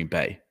Aaron in Green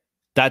Bay.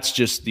 That's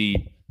just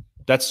the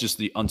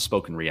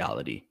unspoken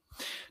reality.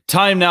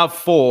 Time now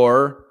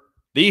for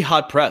the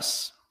hot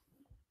press.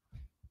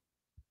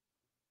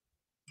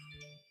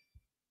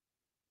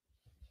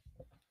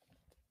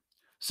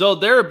 So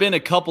there have been a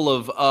couple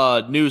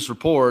of news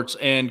reports,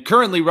 and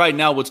currently right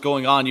now what's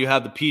going on, you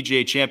have the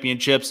PGA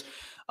Championships.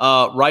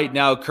 Right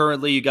now,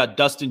 currently, you got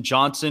Dustin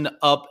Johnson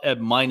up at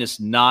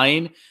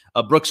 -9,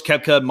 Brooks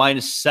Koepka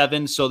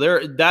 -7. So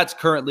that's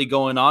currently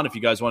going on if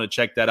you guys want to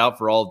check that out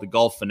for all of the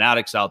golf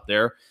fanatics out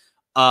there.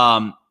 There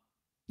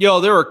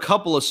are a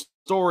couple of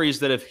stories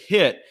that have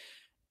hit,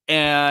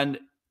 and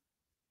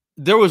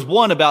there was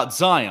one about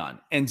Zion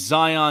and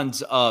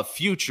Zion's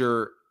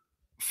future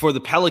for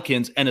the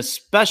Pelicans, and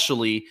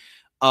especially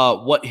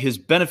what his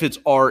benefits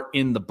are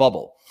in the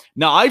bubble.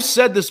 Now, I've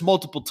said this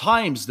multiple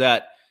times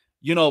that,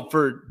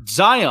 for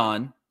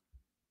Zion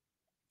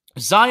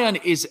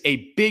is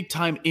a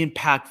big-time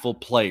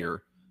impactful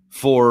player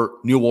for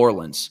New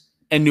Orleans.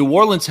 And New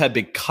Orleans have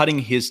been cutting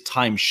his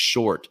time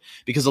short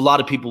because a lot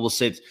of people will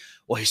say,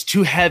 well, he's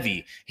too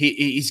heavy.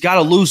 He's got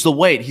to lose the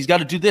weight. He's got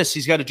to do this.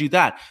 He's got to do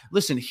that.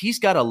 Listen, he's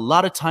got a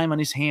lot of time on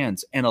his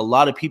hands, and a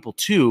lot of people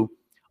too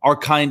are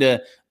kind of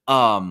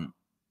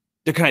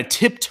they're kind of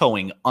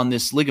tiptoeing on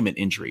this ligament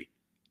injury.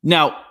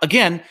 Now,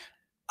 again,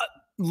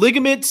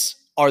 ligaments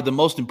are the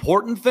most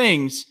important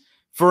things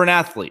for an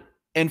athlete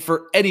and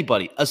for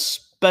anybody,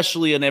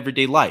 especially in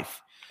everyday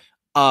life.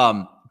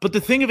 But the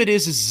thing of it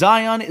is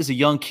Zion is a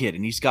young kid,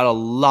 and he's got a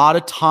lot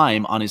of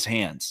time on his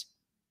hands.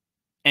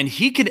 And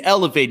he can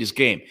elevate his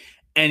game.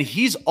 And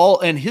his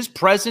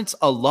presence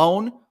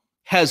alone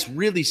has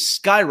really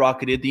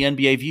skyrocketed the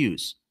NBA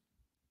views.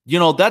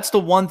 That's the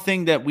one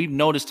thing that we've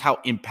noticed how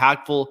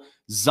impactful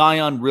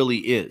Zion really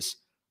is.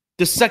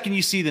 The second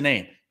you see the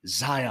name,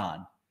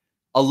 Zion,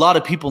 a lot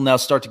of people now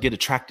start to get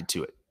attracted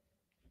to it.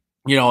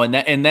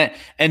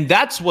 And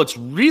that's what's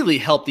really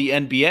helped the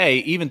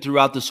NBA even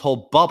throughout this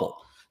whole bubble.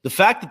 The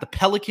fact that the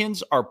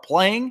Pelicans are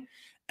playing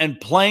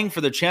for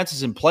their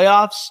chances in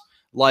playoffs,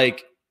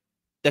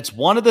 that's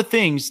one of the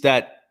things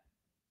that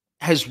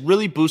has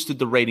really boosted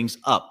the ratings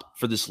up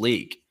for this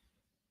league.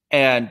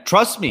 And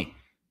trust me,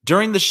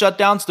 during the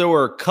shutdowns, there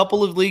were a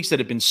couple of leagues that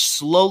have been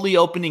slowly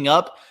opening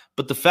up.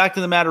 But the fact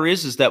of the matter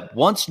is that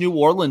once New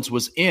Orleans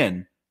was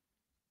in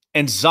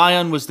and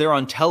Zion was there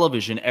on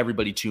television,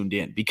 everybody tuned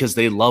in because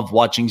they love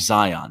watching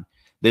Zion.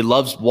 They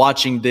love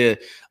watching the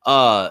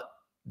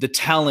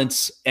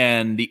talents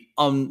and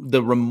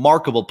the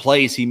remarkable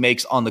plays he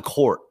makes on the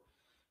court.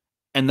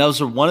 And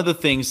those are one of the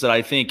things that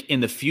I think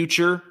in the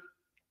future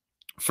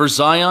for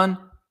Zion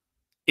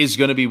is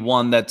going to be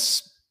one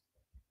that's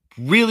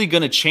really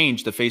going to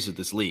change the face of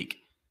this league.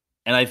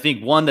 And I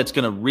think one that's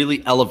going to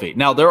really elevate.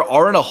 Now, there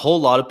aren't a whole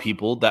lot of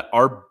people that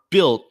are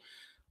built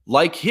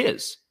like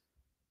his.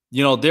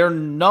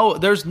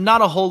 There's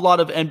not a whole lot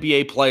of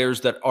NBA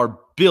players that are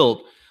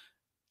built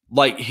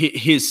like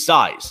his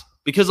size,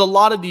 because a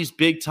lot of these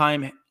big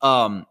time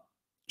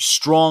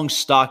strong,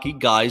 stocky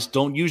guys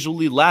don't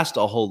usually last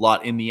a whole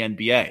lot in the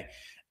NBA,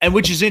 and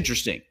which is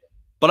interesting.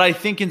 But I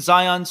think in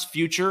Zion's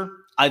future,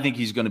 I think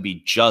he's going to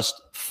be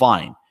just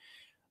fine.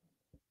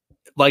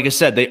 Like I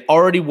said, they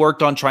already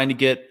worked on trying to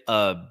get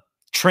a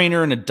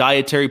trainer and a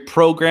dietary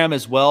program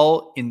as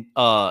well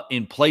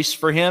in place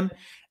for him.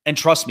 And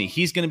trust me,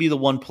 he's going to be the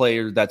one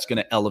player that's going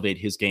to elevate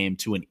his game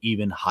to an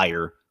even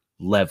higher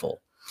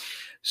level.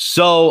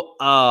 So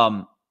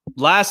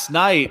last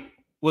night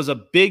was a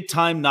big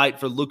time night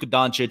for Luka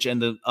Doncic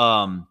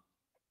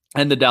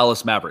and the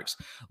Dallas Mavericks.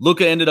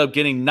 Luka ended up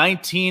getting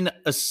 19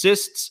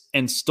 assists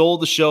and stole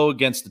the show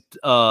against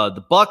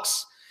the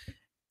Bucks.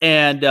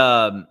 And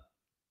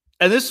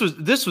this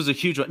was a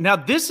huge one. Now,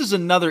 this is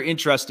another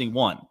interesting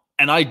one.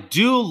 And I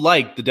do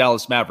like the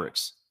Dallas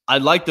Mavericks. I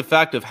like the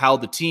fact of how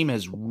the team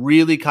has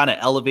really kind of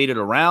elevated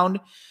around.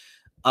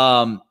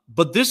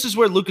 But this is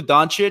where Luka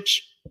Doncic,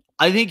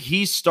 I think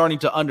he's starting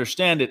to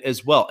understand it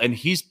as well. And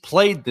he's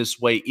played this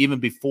way even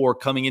before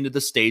coming into the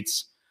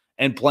States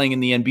and playing in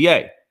the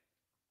NBA.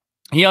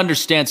 He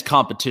understands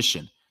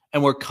competition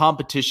and where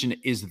competition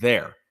is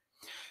there.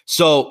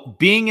 So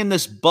being in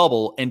this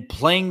bubble and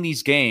playing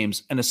these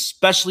games, and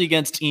especially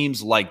against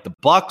teams like the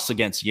Bucks,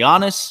 against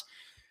Giannis,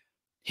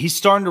 he's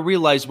starting to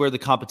realize where the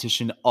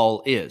competition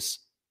all is.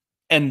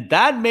 And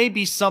that may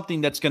be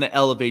something that's going to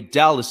elevate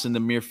Dallas in the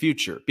near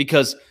future,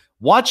 because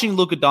watching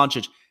Luka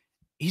Doncic,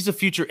 he's a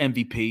future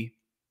MVP.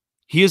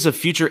 He is a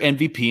future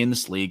MVP in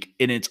this league,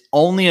 and it's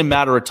only a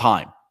matter of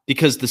time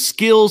because the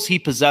skills he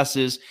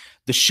possesses,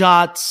 the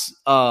shots,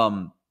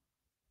 the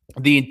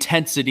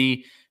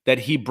intensity that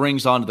he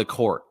brings onto the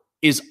court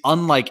is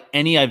unlike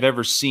any I've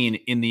ever seen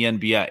in the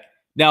NBA.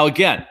 Now,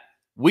 again,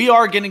 we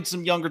are getting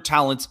some younger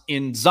talents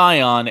in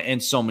Zion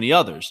and so many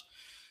others.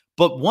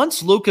 But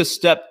once Luka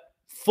stepped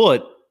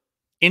foot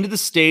into the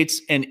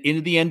States and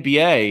into the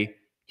NBA,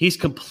 he's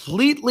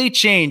completely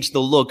changed the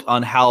look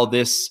on how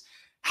this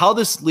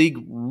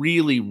league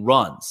really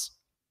runs.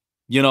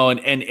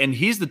 And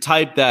he's the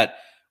type that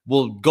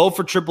will go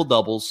for triple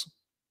doubles,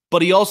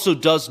 but he also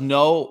does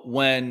know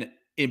when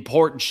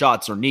important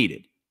shots are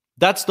needed.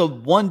 That's the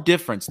one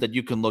difference that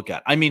you can look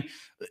at. I mean,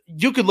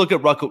 you could look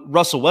at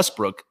Russell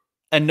Westbrook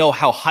and know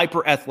how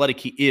hyper athletic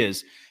he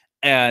is,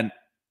 and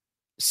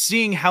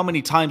seeing how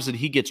many times that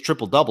he gets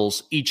triple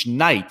doubles each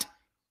night,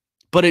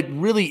 but it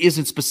really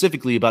isn't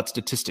specifically about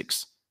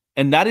statistics.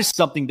 And that is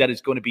something that is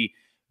going to be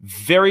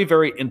very,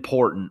 very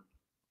important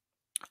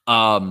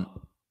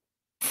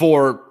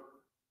for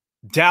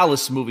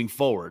Dallas moving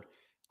forward.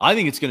 I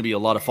think it's going to be a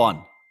lot of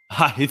fun.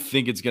 I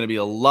think it's going to be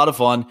a lot of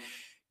fun.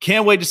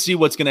 Can't wait to see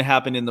what's going to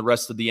happen in the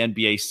rest of the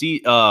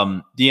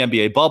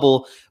NBA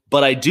bubble.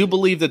 But I do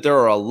believe that there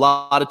are a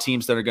lot of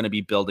teams that are going to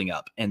be building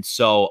up, and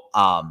so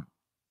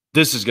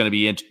this is going to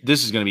be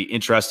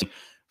interesting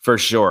for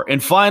sure.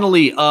 And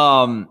finally,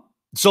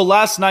 so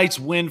last night's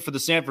win for the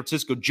San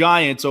Francisco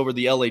Giants over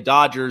the LA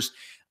Dodgers.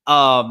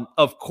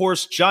 Of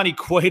course, Johnny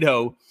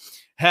Cueto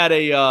had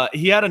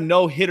a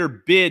no-hitter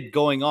bid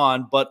going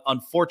on, but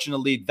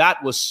unfortunately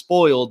that was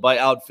spoiled by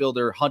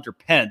outfielder Hunter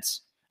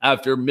Pence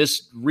after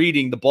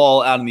misreading the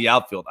ball out in the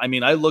outfield. I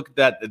mean, I looked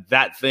at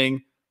that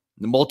thing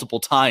multiple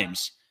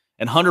times,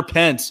 and Hunter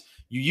Pence,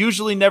 you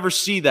usually never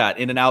see that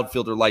in an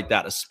outfielder like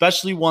that,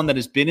 especially one that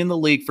has been in the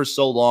league for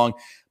so long.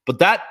 But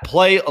that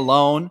play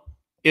alone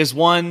is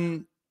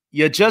one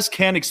you just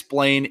can't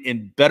explain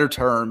in better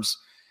terms.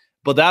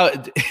 But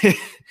that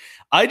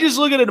I just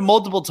look at it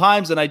multiple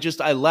times and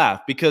I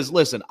laugh because,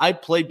 listen, I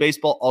played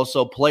baseball,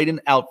 also played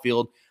in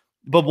outfield.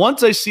 But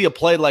once I see a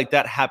play like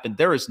that happen,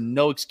 there is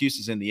no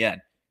excuses in the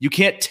end. You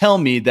can't tell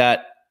me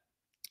that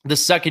the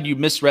second you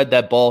misread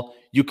that ball,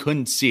 you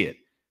couldn't see it.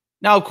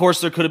 Now, of course,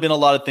 there could have been a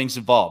lot of things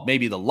involved.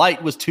 Maybe the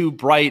light was too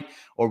bright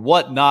or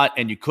whatnot,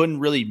 and you couldn't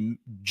really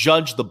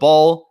judge the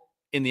ball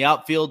in the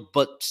outfield.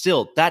 But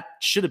still, that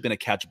should have been a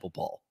catchable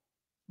ball.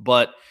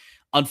 But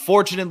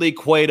unfortunately,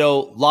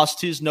 Cueto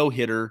lost his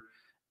no-hitter,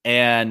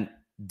 and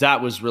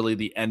that was really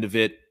the end of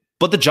it.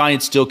 But the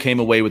Giants still came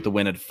away with the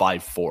win at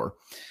 5-4.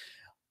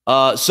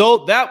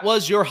 So that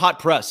was your hot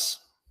press.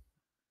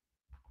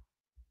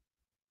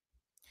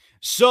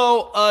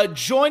 So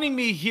joining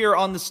me here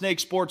on the Snake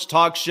Sports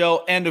Talk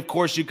Show, and of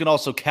course you can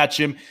also catch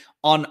him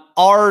on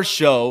our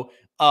show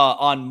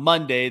on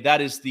Monday. That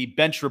is the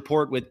Bench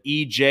Report with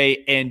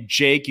EJ and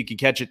Jake. You can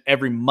catch it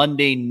every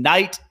Monday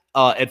night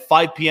at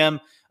 5 p.m.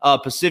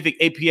 Pacific,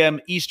 8 p.m.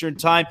 Eastern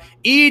Time.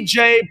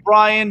 EJ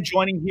Brian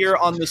joining here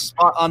on the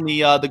spot on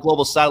the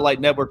Global Satellite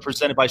Network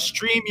presented by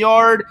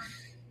StreamYard.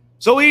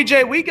 So,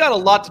 EJ, we got a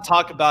lot to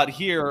talk about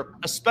here,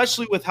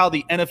 especially with how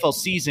the NFL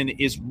season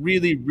is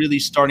really, really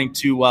starting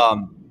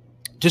to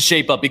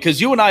shape up.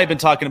 Because you and I have been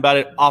talking about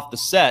it off the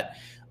set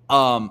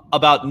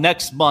about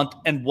next month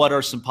and what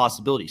are some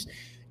possibilities.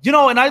 You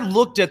know, and I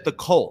looked at the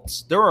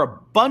Colts. There are a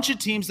bunch of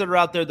teams that are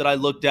out there that I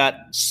looked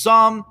at.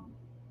 Some,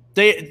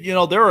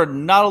 there are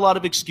not a lot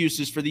of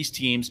excuses for these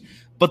teams,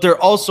 but there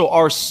also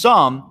are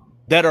some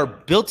that are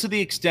built to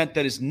the extent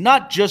that is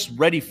not just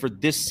ready for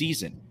this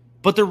season,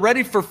 but they're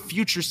ready for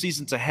future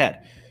seasons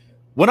ahead.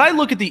 When I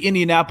look at the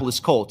Indianapolis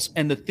Colts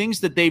and the things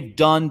that they've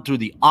done through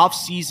the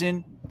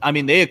offseason, I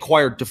mean, they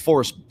acquired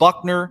DeForest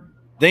Buckner.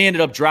 They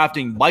ended up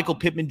drafting Michael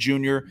Pittman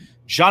Jr.,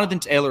 Jonathan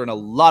Taylor, and a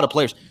lot of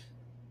players.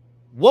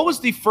 What was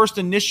the first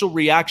initial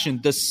reaction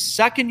the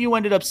second you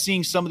ended up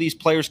seeing some of these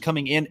players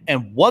coming in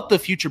and what the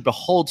future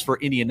beholds for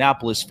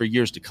Indianapolis for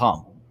years to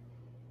come?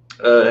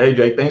 Hey,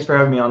 Jake, thanks for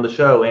having me on the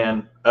show.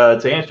 And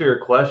to answer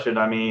your question,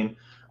 I mean,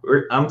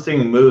 I'm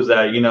seeing moves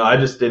that, I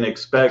just didn't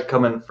expect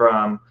coming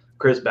from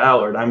Chris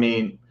Ballard. I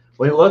mean,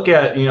 when you look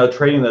at,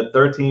 trading the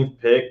 13th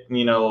pick,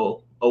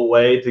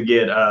 away to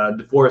get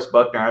DeForest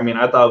Buckner, I mean,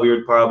 I thought we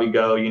would probably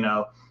go,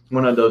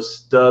 one of those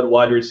stud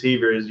wide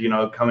receivers,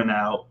 coming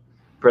out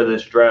for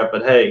this draft.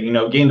 But, hey,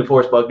 getting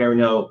DeForest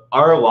Buckner,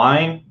 our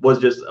line was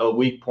just a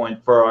weak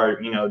point for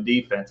our,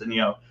 defense. And,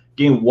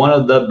 getting one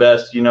of the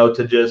best,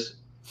 to just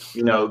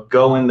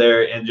go in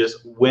there and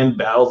just win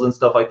battles and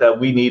stuff like that,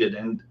 we needed.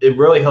 And it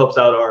really helps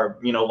out our,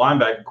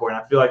 linebacker core. And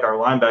I feel like our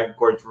linebacker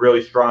core is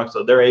really strong.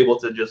 So they're able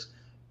to just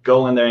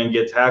go in there and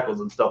get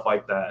tackles and stuff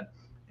like that.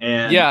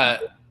 And yeah,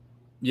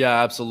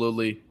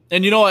 absolutely.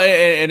 And,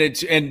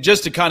 and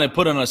just to kind of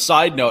put on a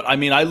side note, I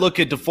mean, I look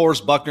at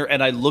DeForest Buckner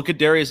and I look at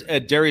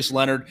Darius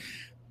Leonard.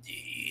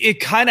 It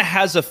kind of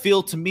has a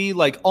feel to me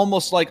like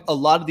almost like a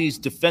lot of these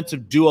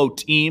defensive duo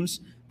teams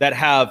that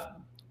have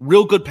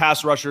real good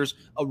pass rushers,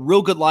 a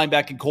real good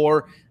linebacking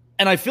core.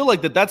 And I feel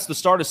like that's the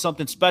start of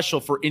something special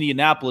for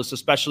Indianapolis,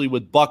 especially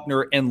with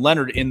Buckner and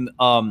Leonard in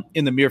the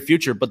near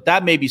future. But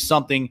that may be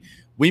something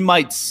we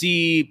might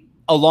see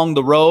along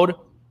the road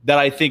that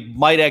I think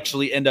might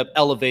actually end up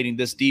elevating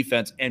this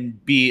defense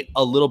and be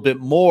a little bit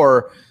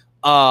more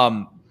tough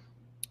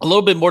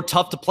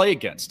to play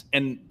against.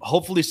 And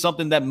hopefully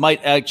something that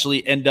might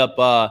actually end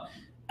up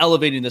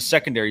elevating the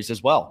secondaries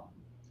as well.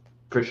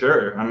 For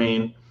sure. I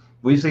mean,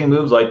 we've seen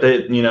moves like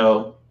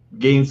that,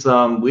 gain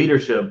some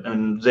leadership,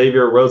 and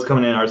Xavier Rhodes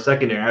coming in our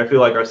secondary. I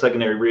feel like our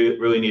secondary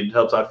really needed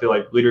help, so I feel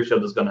like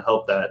leadership is going to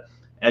help that.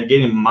 And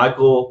getting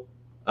Michael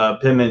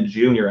Pittman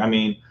Jr., I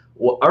mean,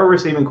 our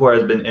receiving core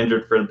has been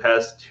injured for the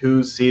past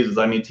 2 seasons.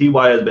 I mean,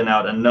 T.Y. has been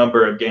out a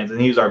number of games, and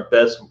he's our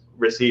best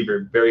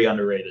receiver, very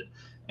underrated.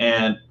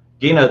 And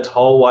getting a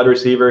tall wide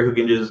receiver who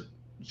can just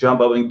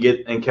jump up and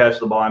get and catch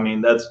the ball, I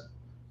mean,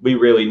 we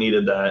really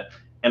needed that.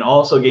 And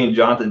also getting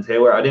Jonathan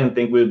Taylor, I didn't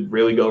think we'd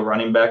really go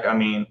running back. I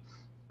mean,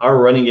 our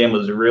running game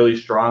was really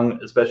strong,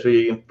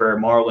 especially for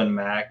Marlon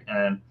Mack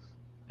and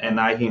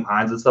Nyheim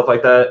Hines and stuff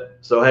like that.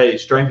 So, hey,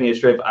 strengthening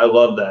strength, I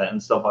love that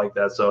and stuff like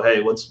that. So,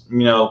 hey, let's,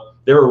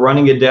 they were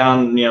running it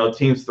down,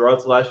 teams'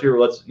 throats last year.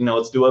 Let's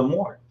do it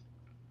more.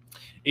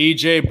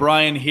 EJ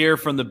Brian here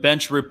from the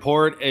Bench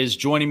Report is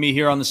joining me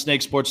here on the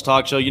Snake Sports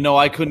Talk Show.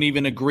 I couldn't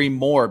even agree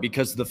more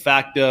because the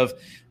fact of,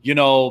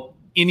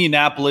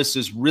 Indianapolis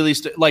is really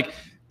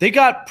they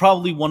got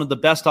probably one of the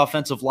best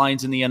offensive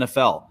lines in the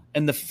NFL.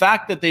 And the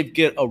fact that they've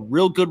got a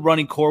real good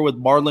running core with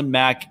Marlon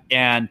Mack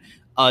and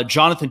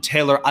Jonathan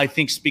Taylor, I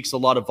think, speaks a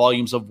lot of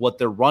volumes of what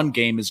their run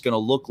game is going to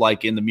look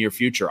like in the near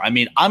future. I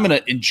mean, I'm going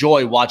to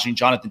enjoy watching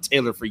Jonathan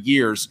Taylor for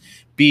years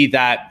be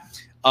that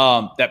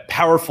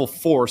powerful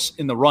force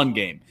in the run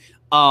game.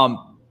 But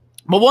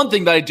one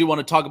thing that I do want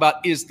to talk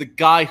about is the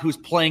guy who's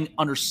playing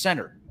under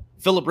center,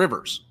 Phillip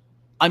Rivers.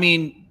 I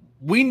mean,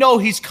 we know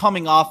he's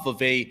coming off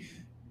of a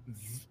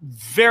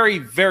very,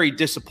 very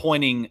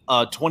disappointing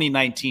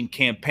 2019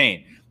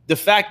 campaign. The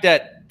fact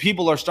that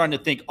people are starting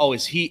to think, oh,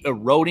 is he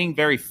eroding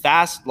very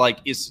fast? Like,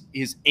 is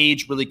his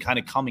age really kind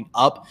of coming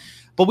up?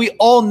 But we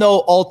all know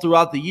all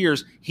throughout the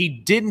years, he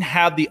didn't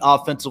have the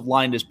offensive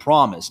line as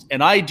promised.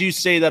 And I do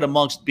say that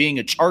amongst being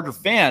a Charger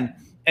fan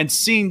and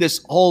seeing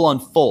this whole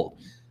unfold.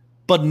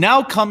 But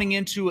now coming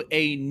into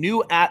a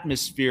new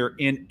atmosphere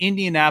in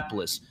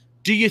Indianapolis,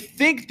 do you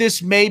think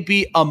this may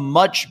be a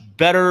much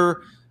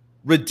better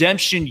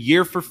redemption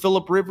year for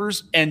Phillip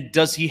Rivers? And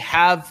does he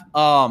have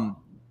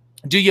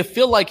do you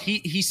feel like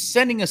he's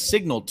sending a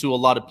signal to a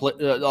lot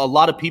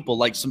of people,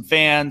 like some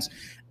fans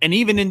and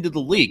even into the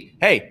league?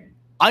 Hey,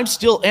 I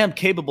still am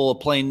capable of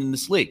playing in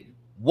this league.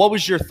 What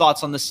was your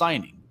thoughts on the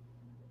signing?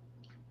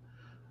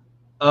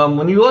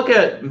 When you look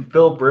at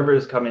Phillip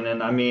Rivers coming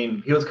in, I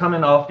mean, he was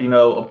coming off,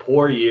 a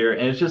poor year,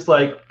 and it's just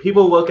like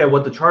people look at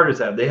what the Chargers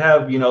have. They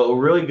have, a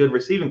really good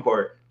receiving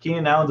core.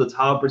 Keenan Allen's a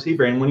top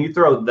receiver, and when you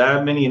throw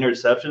that many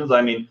interceptions,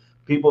 I mean,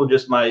 people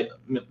just might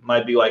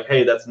be like,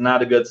 hey, that's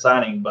not a good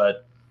signing.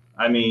 But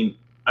I mean,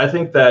 I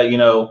think that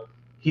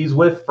he's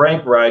with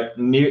Frank Reich,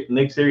 Nick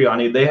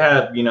Sirianni. They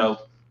have,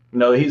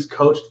 he's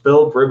coached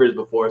Phillip Rivers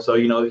before, so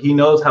he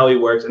knows how he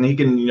works, and he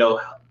can,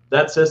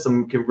 that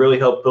system can really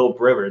help Phillip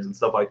Rivers and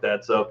stuff like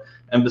that. So,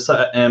 and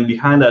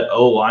behind that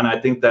O line, I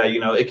think that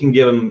it can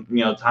give him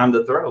time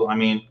to throw. I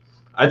mean,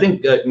 I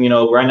think that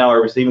right now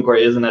our receiving core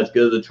isn't as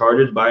good as the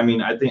Chargers, but I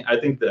mean, I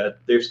think that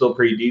they're still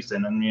pretty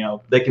decent, and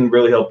they can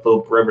really help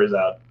Phillip Rivers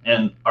out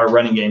and our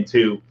running game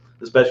too.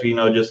 Especially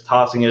just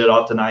tossing it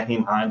off to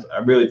Nyheim Hines. I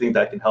really think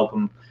that can help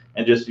him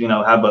and just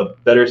have a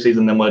better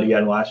season than what he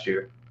had last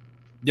year.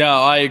 Yeah,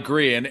 I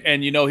agree.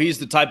 And he's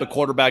the type of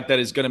quarterback that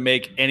is going to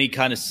make any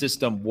kind of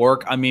system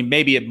work. I mean,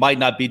 maybe it might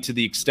not be to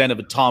the extent of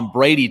a Tom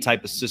Brady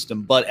type of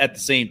system, but at the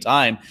same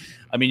time,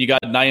 I mean, you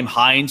got Nyheim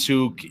Hines,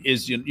 who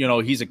is,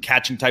 he's a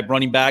catching type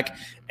running back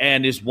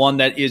and is one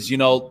that is,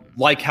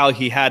 like how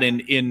he had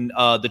in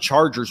the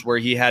Chargers, where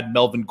he had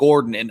Melvin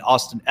Gordon and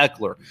Austin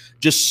Eckler,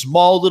 just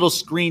small little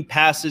screen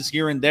passes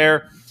here and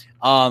there,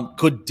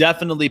 could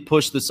definitely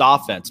push this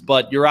offense.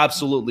 But you're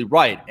absolutely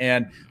right.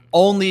 And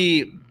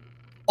only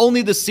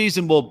the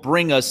season will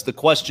bring us the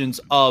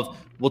questions of,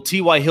 will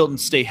T.Y. Hilton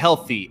stay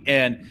healthy?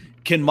 And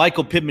can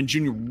Michael Pittman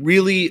Jr.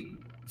 really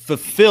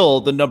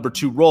fulfill the number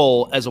 2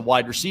 role as a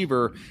wide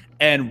receiver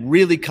and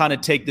really kind of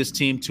take this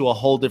team to a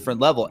whole different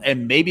level?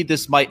 And maybe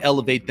this might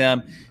elevate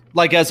them,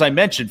 like, as I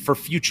mentioned, for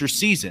future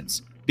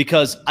seasons,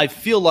 because I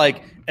feel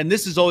like, and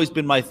this has always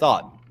been my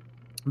thought,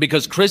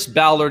 because Chris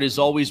Ballard is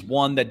always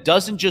one that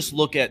doesn't just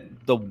look at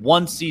the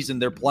one season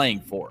they're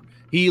playing for.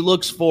 He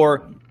looks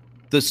for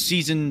the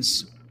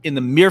seasons in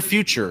the near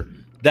future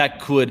that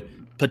could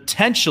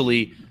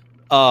potentially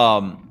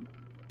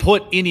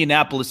put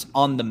Indianapolis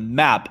on the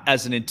map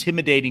as an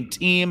intimidating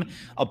team,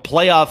 a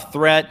playoff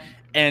threat,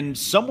 and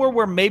somewhere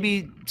where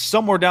maybe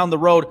somewhere down the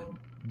road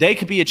they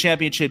could be a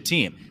championship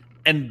team.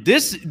 And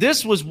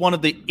this was one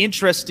of the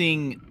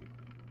interesting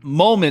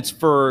moments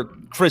for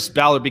Chris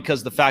Ballard,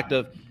 because the fact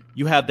of,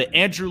 you have the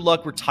Andrew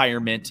Luck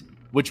retirement,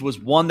 which was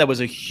one that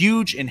was a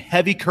huge and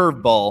heavy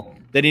curveball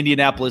that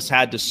Indianapolis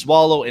had to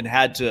swallow and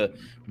had to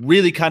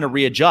really kind of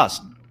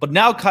readjust. But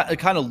now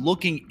kind of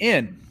looking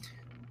in,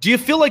 do you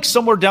feel like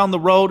somewhere down the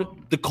road,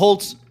 the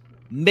Colts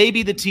may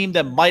be the team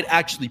that might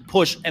actually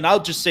push? And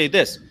I'll just say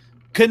this,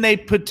 can they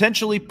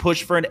potentially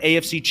push for an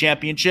AFC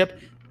championship,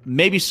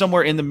 maybe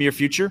somewhere in the near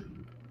future?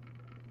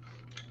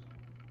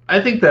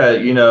 I think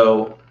that, in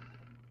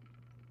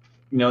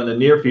the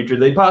near future,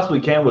 they possibly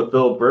can with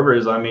Phillip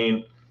Rivers. I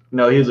mean,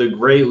 he's a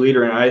great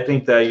leader, and I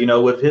think that,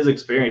 with his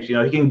experience, he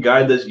can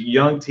guide this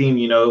young team,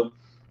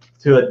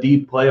 to a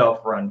deep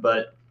playoff run.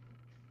 But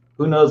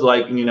who knows,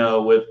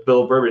 with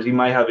Phillip Rivers, he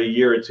might have a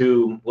year or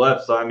two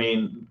left. So, I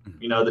mean,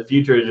 the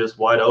future is just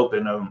wide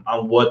open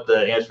on what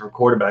the answer for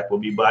quarterback will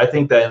be. But I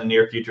think that in the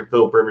near future,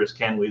 Phillip Rivers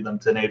can lead them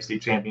to an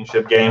AFC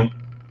championship game.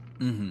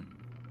 Mm-hmm.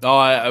 Oh,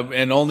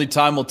 and only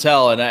time will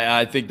tell. And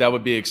I think that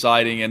would be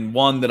exciting, and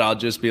one that I'll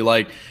just be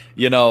like,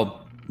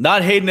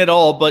 not hating at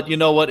all, but you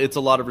know what? It's a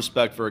lot of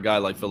respect for a guy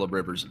like Phillip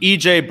Rivers.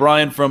 EJ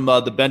Brian from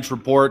the Bench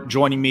Report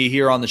joining me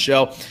here on the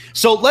show.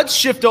 So let's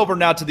shift over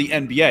now to the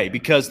NBA,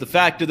 because the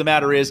fact of the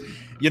matter is,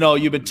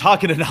 you've been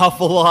talking an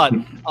awful lot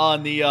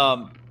on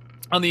the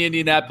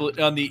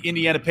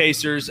Indiana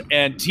Pacers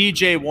and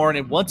TJ Warren.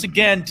 And once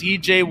again,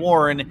 TJ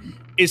Warren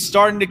is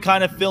starting to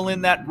kind of fill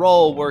in that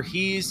role where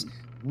he's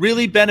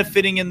really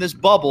benefiting in this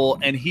bubble,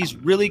 and he's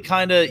really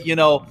kind of,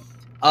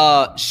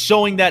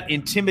 showing that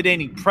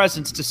intimidating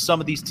presence to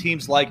some of these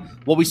teams, like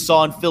what we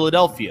saw in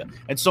Philadelphia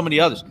and so many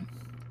others.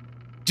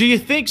 Do you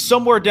think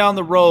somewhere down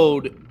the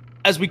road,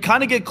 as we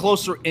kind of get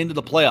closer into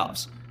the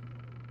playoffs,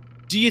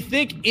 do you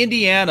think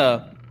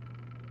Indiana,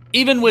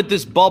 even with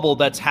this bubble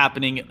that's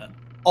happening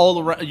all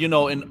around,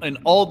 in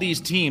all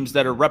these teams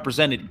that are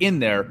represented in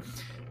there,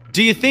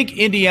 do you think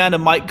Indiana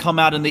might come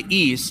out in the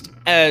East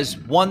as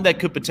one that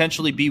could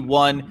potentially be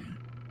one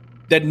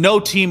that no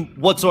team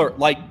whatsoever,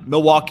 like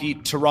Milwaukee,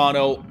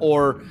 Toronto,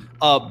 or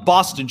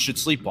Boston, should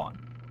sleep on?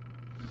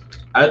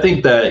 I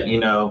think that,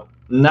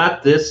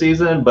 not this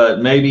season,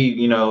 but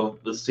maybe,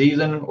 the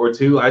season or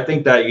two, I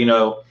think that,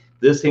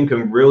 this team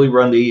can really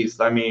run the East.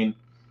 I mean,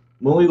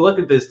 when we look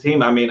at this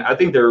team, I mean, I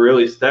think they're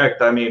really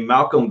stacked. I mean,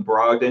 Malcolm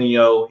Brogdon,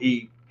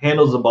 he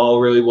handles the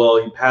ball really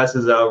well. He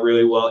passes out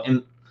really well.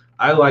 And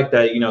I like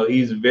that,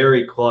 he's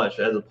very clutch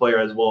as a player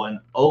as well. And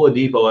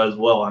Oladipo as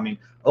well. I mean,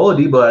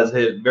 Oladipo has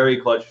hit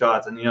very clutch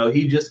shots. And,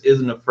 he just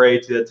isn't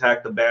afraid to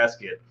attack the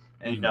basket.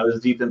 And,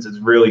 his defense is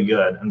really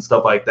good and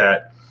stuff like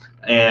that.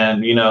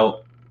 And,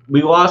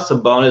 we lost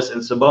Sabonis,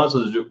 and Sabonis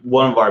was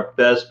one of our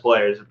best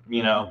players,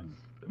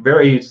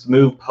 very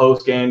smooth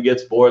post game,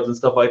 gets boards and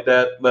stuff like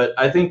that. But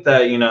I think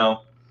that,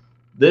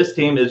 this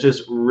team is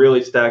just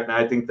really stacked. And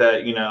I think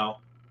that,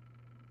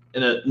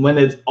 when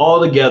it's all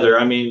together,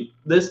 I mean,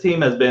 this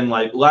team has been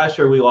like, last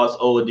year we lost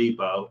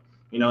Oladipo,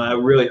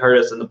 it really hurt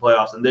us in the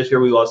playoffs. And this year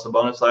we lost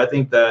Sabonis. So I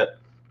think that,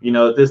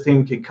 if this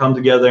team can come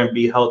together and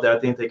be healthy, I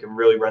think they can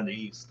really run the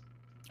East.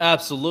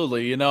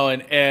 Absolutely,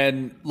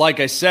 and like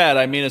I said,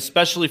 I mean,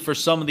 especially for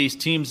some of these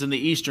teams in the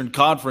Eastern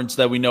Conference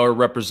that we know are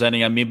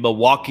representing. I mean,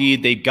 Milwaukee,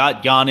 they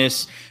got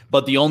Giannis,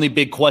 but the only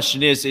big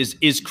question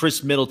is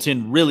Chris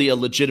Middleton really a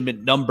legitimate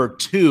number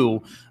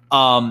 2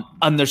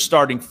 on their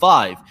starting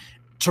 5?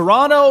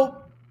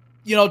 Toronto,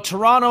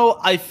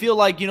 I feel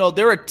like,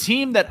 they're a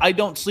team that I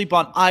don't sleep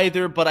on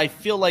either, but I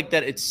feel like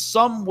that it's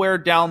somewhere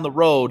down the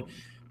road,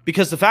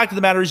 because the fact of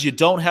the matter is you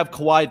don't have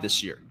Kawhi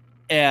this year,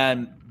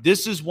 and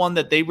this is one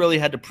that they really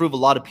had to prove a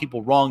lot of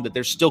people wrong, that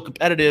they're still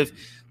competitive.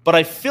 But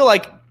I feel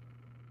like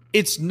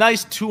it's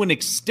nice to an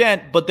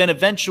extent, but then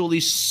eventually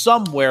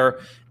somewhere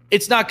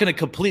it's not going to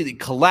completely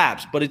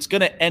collapse, but it's going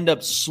to end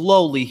up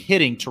slowly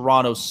hitting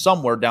Toronto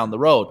somewhere down the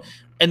road.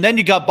 And then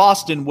you got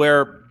Boston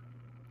where,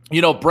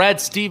 Brad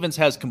Stevens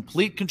has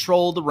complete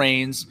control of the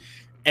reins,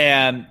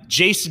 and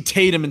Jason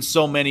Tatum and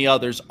so many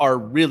others are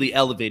really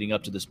elevating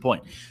up to this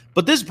point.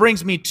 But this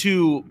brings me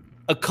to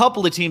a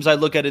couple of teams I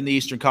look at in the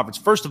Eastern Conference.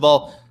 First of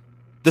all,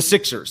 the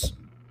Sixers,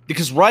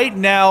 because right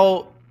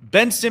now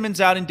Ben Simmons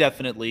out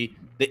indefinitely.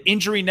 The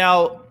injury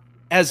now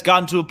has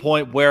gotten to a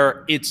point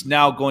where it's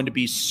now going to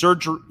be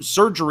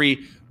surgery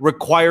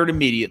required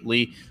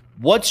immediately.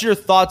 What's your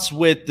thoughts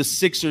with the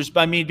Sixers?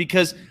 I mean,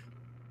 because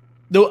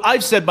though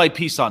I've said my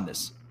piece on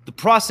this, the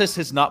process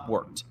has not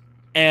worked,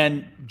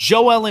 and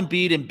Joel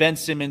Embiid and Ben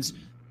Simmons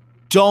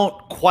don't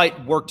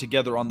quite work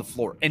together on the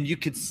floor. And you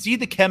could see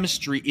the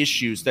chemistry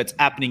issues that's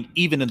happening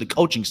even in the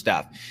coaching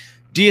staff.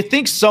 Do you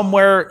think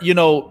somewhere,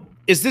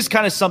 is this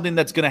kind of something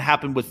that's going to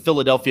happen with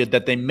Philadelphia,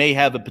 that they may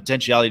have a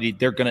potentiality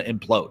they're going to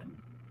implode?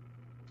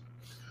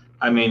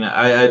 I mean,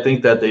 I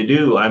think that they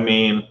do. I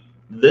mean,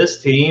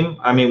 this team,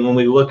 when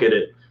we look at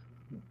it,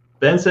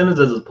 Ben Simmons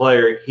as a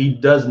player, he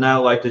does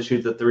not like to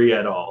shoot the 3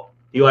 at all.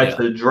 He likes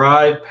to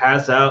drive,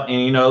 pass out,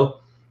 and,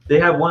 they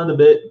have one of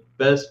the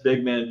best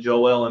big men,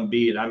 Joel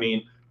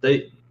Embiid.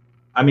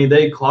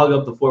 They clog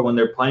up the floor when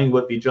they're playing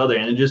with each other,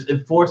 and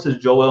it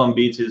forces Joel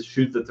Embiid to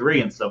shoot the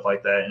 3 and stuff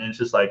like that. And it's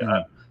just like,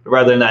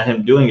 rather not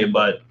him doing it.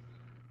 But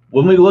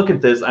when we look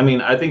at this, I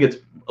think it's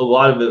a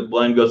lot of it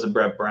blame goes to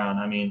Brett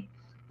Brown.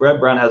 Brett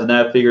Brown has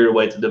not figured a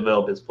way to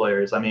develop his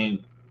players.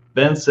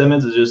 Ben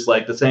Simmons is just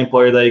like the same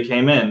player that he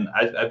came in.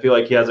 I feel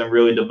like he hasn't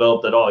really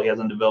developed at all. He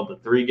hasn't developed a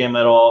 3 game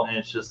at all, and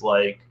it's just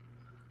like,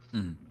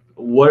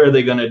 what are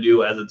they going to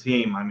do as a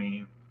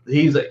team?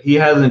 He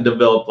hasn't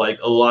developed like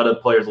a lot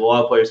of players. A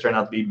lot of players turn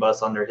out to be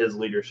busts under his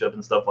leadership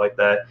and stuff like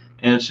that.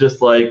 And it's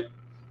just like,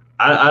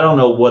 I don't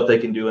know what they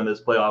can do in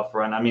this playoff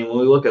run. When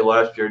we look at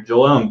last year,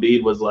 Joel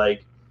Embiid was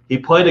like, he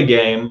played a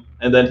game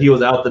and then he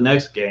was out the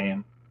next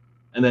game,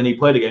 and then he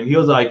played a game. He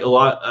was like a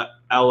lot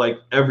out like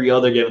every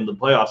other game in the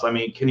playoffs.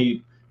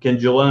 Can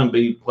Joel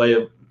Embiid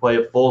play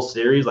a full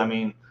series?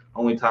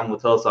 Only time will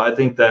tell. So I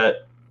think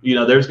that,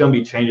 there's going to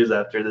be changes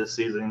after this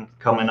season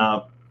coming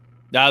up.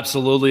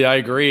 Absolutely, I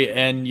agree.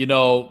 And,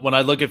 when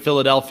I look at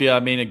Philadelphia,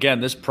 again,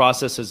 this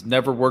process has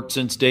never worked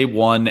since day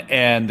one,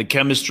 and the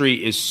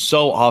chemistry is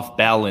so off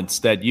balance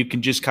that you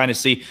can just kind of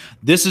see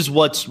this is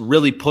what's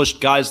really pushed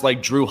guys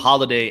like Drew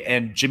Holiday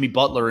and Jimmy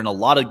Butler and a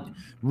lot of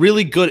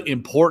really good,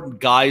 important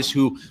guys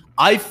who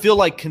I feel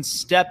like can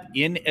step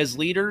in as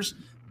leaders,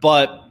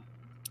 but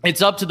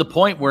it's up to the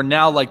point where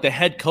now like the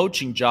head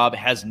coaching job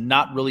has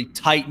not really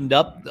tightened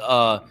up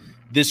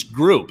this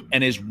group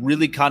and is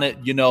really kind of,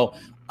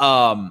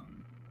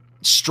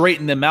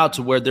 straighten them out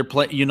to where they're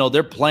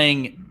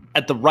playing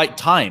at the right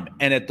time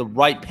and at the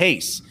right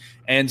pace.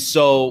 And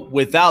so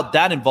without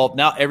that involved,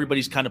 now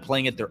everybody's kind of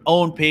playing at their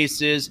own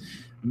paces.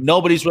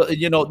 Nobody's really,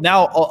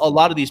 now a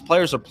lot of these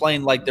players are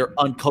playing like they're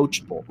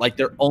uncoachable, like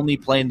they're only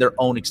playing their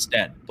own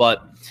extent.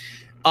 But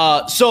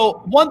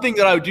so one thing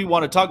that I do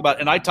want to talk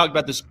about, and I talked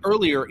about this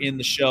earlier in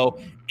the show,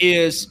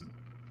 is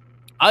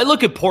I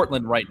look at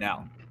Portland right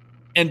now.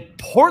 And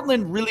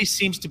Portland really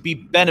seems to be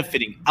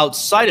benefiting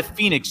outside of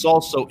Phoenix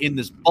also in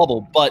this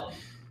bubble. But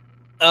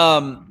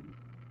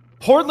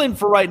Portland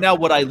for right now,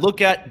 what I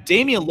look at,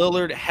 Damian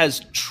Lillard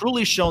has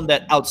truly shown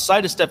that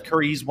outside of Steph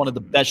Curry, he's one of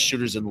the best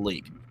shooters in the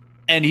league.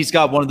 And he's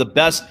got one of the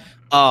best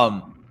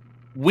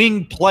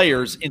wing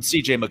players in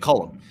CJ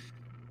McCollum.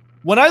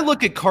 When I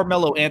look at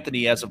Carmelo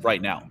Anthony as of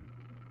right now,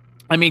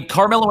 I mean,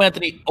 Carmelo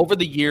Anthony over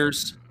the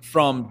years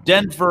from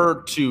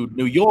Denver to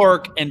New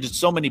York and to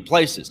so many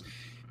places,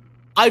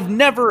 I've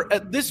never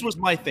 – this was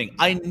my thing.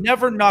 I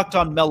never knocked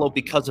on Melo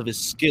because of his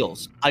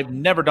skills. I've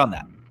never done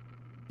that.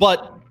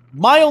 But –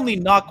 my only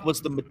knock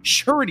was the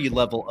maturity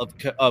level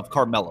of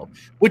Carmelo,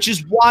 which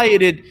is why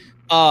it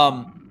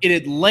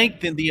had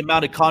lengthened the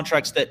amount of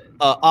contracts that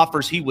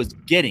offers he was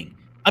getting.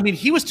 I mean,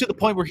 he was to the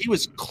point where he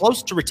was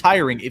close to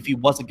retiring if he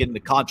wasn't getting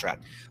the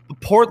contract. But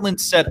Portland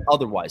said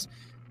otherwise.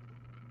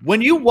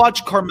 When you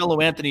watch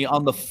Carmelo Anthony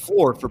on the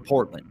floor for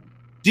Portland,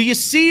 do you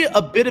see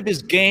a bit of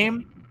his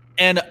game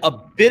and a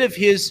bit of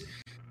his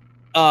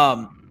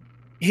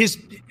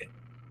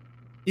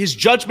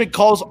judgment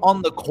calls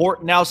on the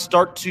court now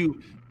start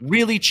to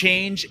really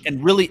change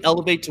and really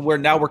elevate to where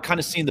now we're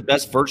kind of seeing the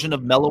best version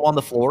of Melo on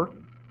the floor?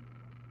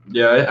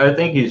 Yeah, I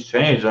think he's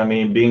changed. I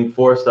mean, being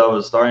forced out of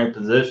a starting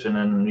position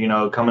and,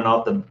 coming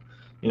off the,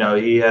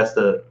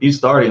 he's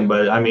starting,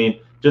 but I mean,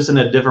 just in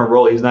a different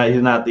role. He's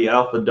not the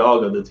alpha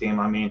dog of the team.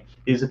 I mean,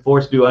 he's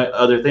forced to do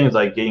other things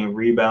like getting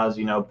rebounds,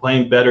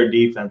 playing better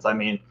defense. I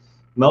mean,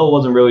 Melo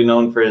wasn't really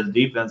known for his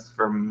defense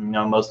for,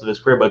 most of his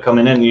career, but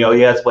coming in, he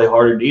has to play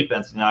harder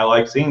defense. I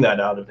like seeing that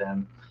out of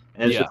him.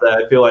 And it's just that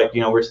I feel like,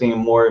 we're seeing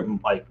more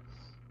like,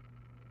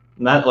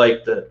 not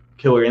like the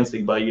killer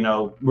instinct, but,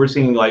 we're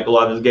seeing like a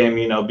lot of his game,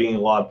 being a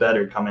lot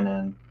better coming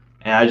in.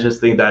 And I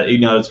just think that,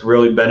 it's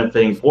really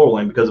benefiting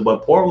Portland because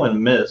what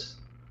Portland missed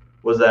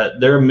was that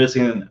they're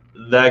missing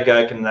that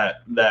guy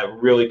that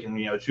really can,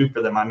 shoot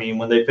for them. I mean,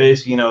 when they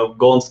faced,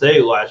 Golden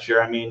State last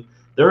year, I mean,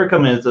 they were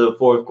coming into the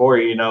fourth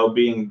quarter,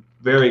 being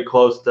very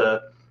close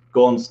to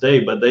Golden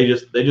State, but they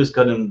just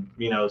couldn't,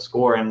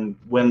 score and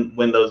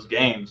win those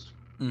games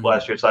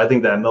last year. So I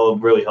think that Melo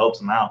really helps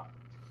them out.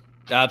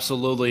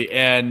 Absolutely.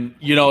 And,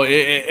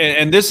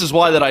 and this is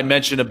why that I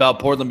mentioned about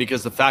Portland,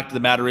 because the fact of the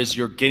matter is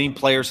you're getting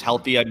players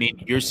healthy. I mean,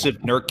 Jusuf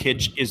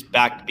Nurkic is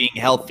back to being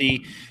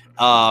healthy.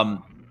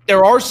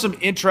 There are some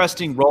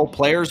interesting role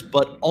players,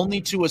 but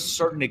only to a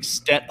certain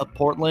extent of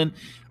Portland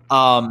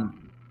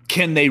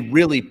can they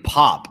really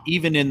pop,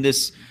 even in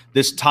this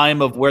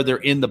time of where they're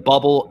in the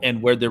bubble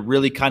and where they're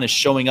really kind of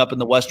showing up in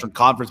the Western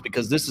Conference,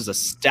 because this is a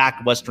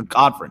stacked Western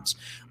Conference.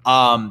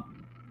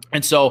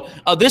 And so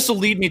this will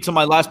lead me to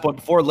my last point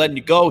before letting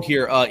you go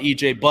here,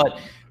 EJ. But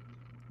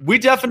we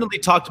definitely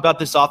talked about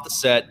this off the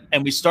set,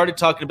 and we started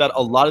talking about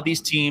a lot of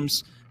these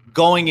teams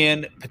going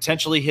in,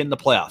 potentially hitting the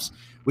playoffs.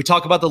 We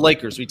talk about the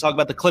Lakers. We talk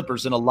about the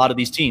Clippers and a lot of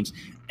these teams.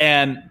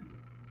 And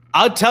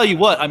I'll tell you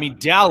what, I mean,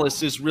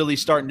 Dallas is really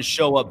starting to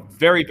show up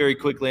very, very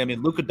quickly. I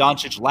mean, Luka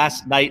Doncic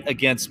last night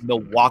against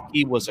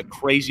Milwaukee was a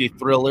crazy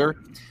thriller.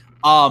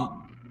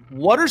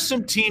 What are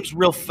some teams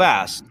real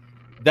fast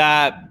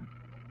that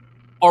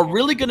are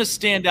really going to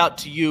stand out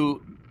to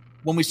you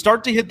when we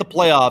start to hit the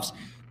playoffs?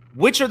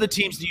 Which are the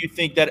teams do you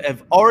think that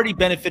have already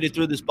benefited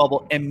through this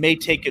bubble and may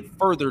take it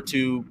further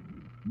to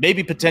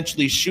maybe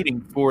potentially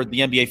shooting for the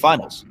NBA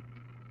Finals?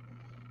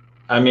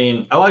 I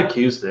mean, I like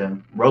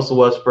Houston, Russell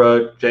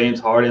Westbrook, James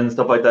Harden,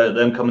 stuff like that,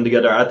 them coming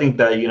together. I think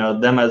that,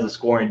 them as a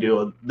scoring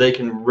duo, they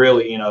can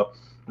really,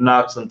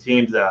 knock some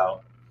teams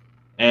out.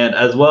 And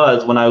as well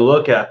as when I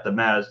look at the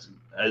Mavs,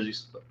 as you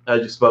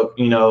spoke,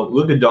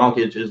 Luka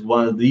Doncic is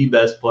one of the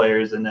best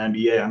players in the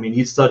NBA. I mean,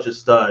 he's such a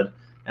stud,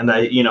 and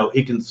that,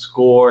 he can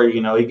score,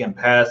 he can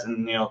pass,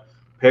 and,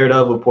 paired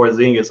up with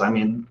Porzingis, I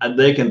mean,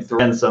 they can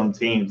threaten some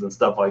teams and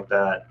stuff like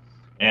that.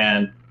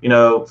 And,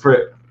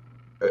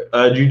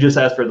 did you just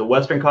ask for the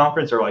Western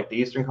Conference or like the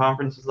Eastern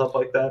Conference and stuff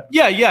like that?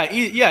 Yeah,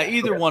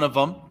 either one of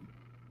them.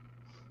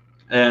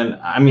 And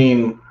I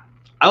mean,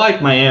 I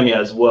like Miami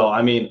as well.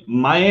 I mean,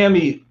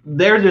 Miami,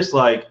 they're just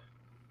like,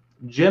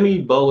 Jimmy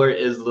Butler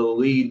is the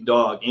lead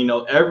dog.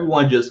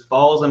 Everyone just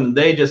follows him.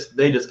 They just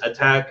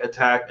attack.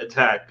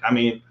 I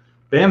mean,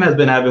 Bam has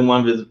been having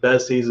one of his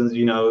best seasons,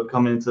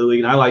 coming into the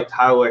league. And I like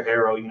Tyler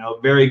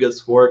Herro, very good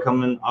scorer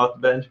coming off the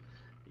bench,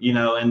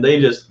 and they're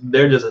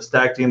just a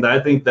stacked team that I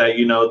think that,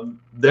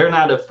 they're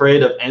not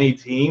afraid of any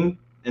team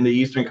in the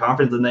Eastern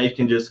Conference, and they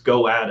can just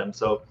go at them.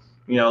 So,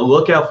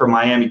 look out for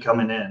Miami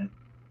coming in.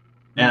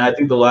 And I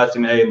think the last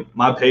team,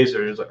 my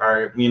Pacers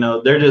are,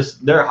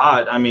 they're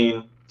hot. I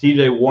mean,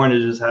 TJ Warren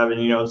is just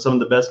having, some of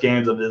the best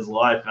games of his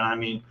life. And I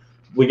mean,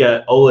 we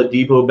got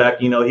Oladipo back,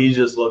 he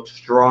just looked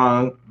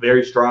strong,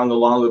 very strong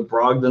along with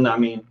Brogdon. I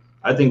mean,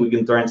 I think we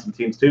can throw in some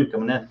teams too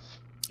coming in.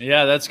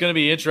 Yeah, that's going to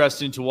be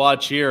interesting to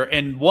watch here.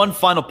 And one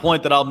final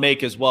point that I'll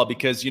make as well,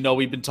 because,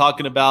 we've been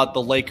talking about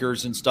the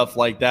Lakers and stuff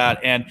like that.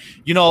 And,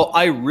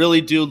 I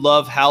really do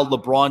love how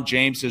LeBron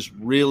James has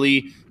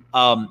really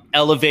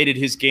elevated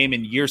his game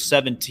in year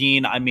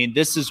 17. I mean,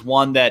 this is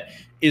one that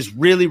is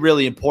really,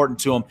 really important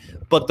to him.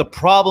 But the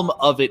problem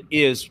of it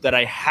is that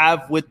I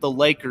have with the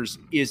Lakers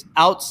is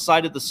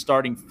outside of the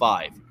starting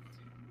five,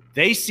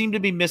 they seem to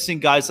be missing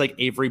guys like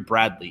Avery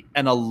Bradley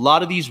and a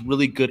lot of these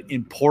really good,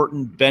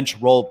 important bench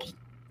role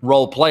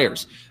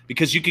players,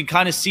 because you can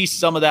kind of see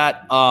some of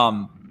that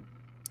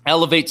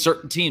elevate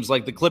certain teams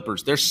like the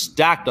Clippers. They're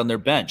stacked on their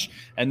bench,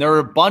 and there are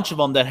a bunch of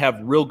them that have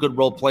real good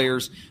role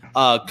players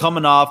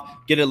coming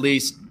off, get at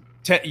least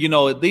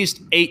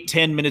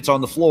 8-10 minutes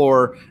on the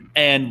floor,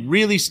 and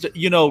really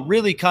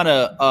really kind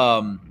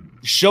of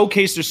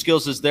showcase their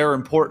skills as their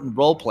important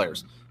role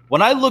players.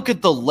 When I look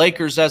at the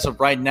Lakers as of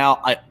right now,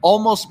 I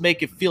almost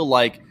make it feel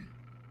like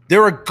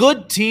they're a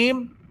good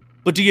team,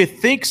 but do you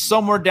think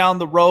somewhere down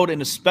the road,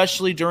 and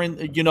especially during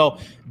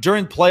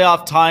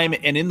playoff time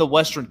and in the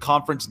Western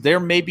Conference, there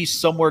may be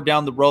somewhere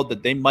down the road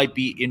that they might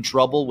be in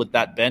trouble with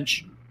that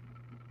bench?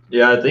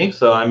 Yeah, I think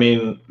so. I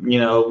mean,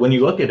 when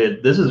you look at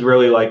it, this is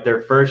really like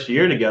their first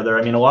year together.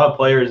 I mean, a lot of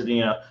players,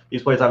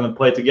 these players haven't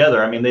played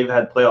together. I mean, they've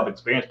had playoff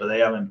experience, but they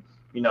haven't,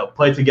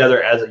 played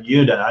together as a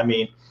unit. I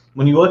mean,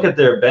 when you look at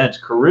their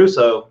bench,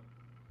 Caruso,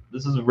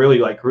 this is really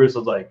like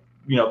Caruso's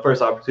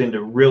first opportunity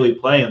to really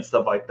play and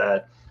stuff like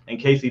that. And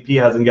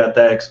KCP hasn't got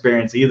that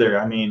experience either.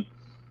 I mean,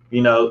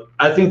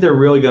 I think they're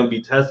really going to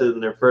be tested in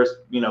their first,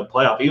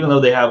 playoff, even though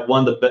they have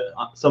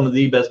some of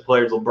the best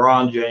players,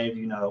 LeBron James,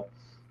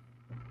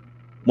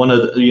 one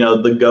of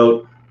the, the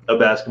GOAT of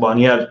basketball. And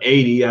you have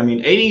 80. I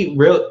mean, 80,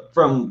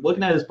 from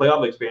looking at his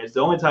playoff experience, the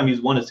only time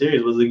he's won a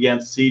series was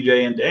against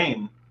CJ and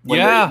Dame when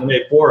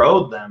they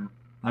 4-0'd them.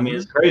 I mean,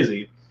 it's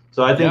crazy.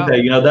 So I think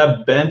that,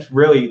 that bench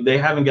really, they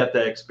haven't got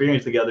that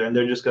experience together, and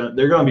they're going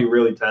to be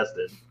really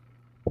tested.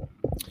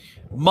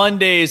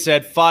 Mondays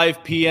at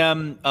 5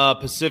 p.m.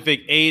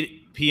 Pacific,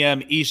 8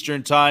 p.m.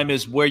 Eastern time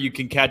is where you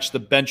can catch the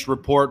Bench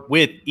Report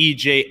with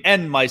EJ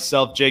and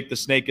myself, Jake the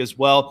Snake, as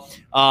well.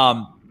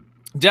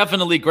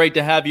 Definitely great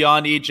to have you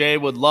on,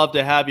 EJ. Would love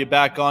to have you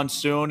back on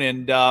soon.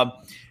 And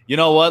you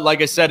know what?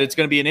 Like I said, it's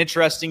going to be an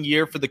interesting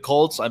year for the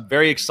Colts. I'm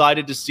very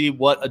excited to see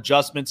what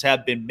adjustments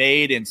have been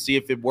made and see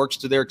if it works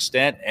to their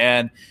extent.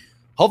 And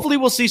hopefully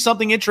we'll see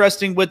something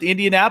interesting with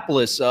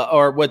Indianapolis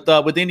or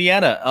with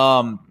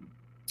Indiana.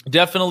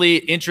 Definitely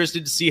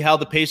interested to see how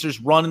the Pacers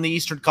run in the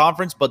Eastern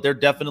Conference, but they're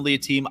definitely a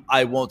team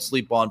I won't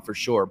sleep on for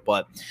sure.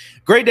 But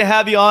great to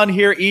have you on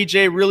here,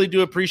 EJ. Really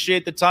do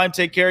appreciate the time.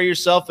 Take care of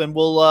yourself, and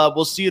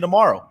we'll see you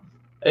tomorrow.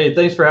 Hey,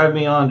 thanks for having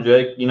me on,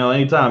 Jake.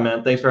 Anytime,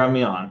 man. Thanks for having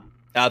me on.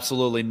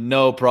 Absolutely,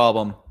 no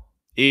problem.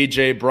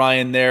 EJ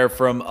Bryan there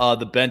from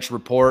the Bench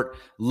Report.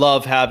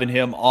 Love having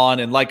him on.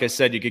 And like I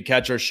said, you can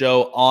catch our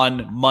show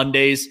on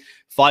Mondays,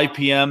 5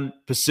 p.m.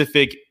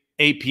 Pacific,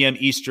 8 p.m.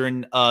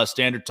 Eastern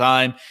Standard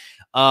Time.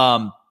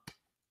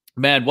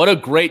 Man, what a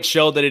great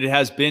show that it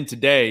has been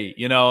today,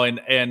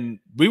 and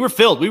we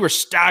were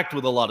stacked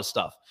with a lot of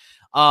stuff.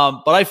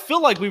 But I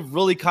feel like we've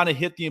really kind of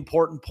hit the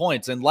important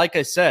points. And like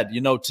I said,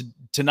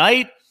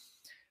 tonight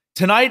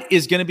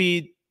is going to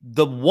be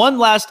the one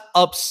last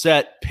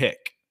upset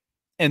pick,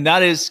 and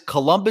that is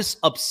Columbus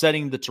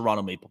upsetting the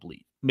Toronto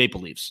Maple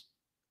Leafs,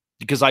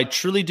 because I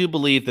truly do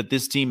believe that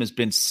this team has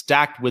been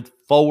stacked with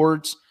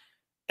forwards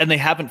and they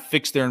haven't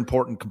fixed their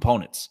important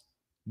components.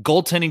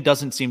 Goaltending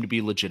doesn't seem to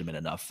be legitimate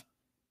enough,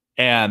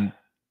 and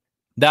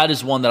that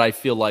is one that I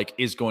feel like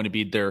is going to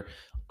be their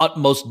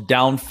utmost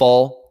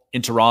downfall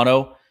in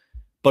Toronto,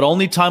 but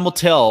only time will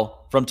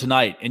tell from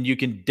tonight, and you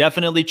can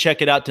definitely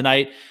check it out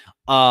tonight.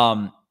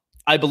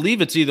 I believe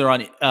it's either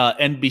on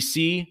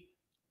NBC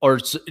or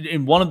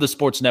in one of the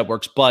sports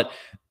networks, but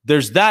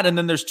there's that, and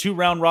then there's 2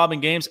 round-robin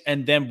games,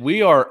 and then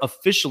we are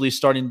officially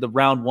starting the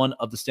round 1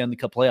 of the Stanley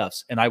Cup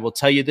playoffs. And I will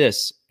tell you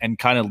this, and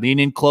kind of lean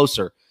in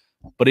closer,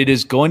 but it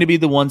is going to be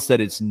the ones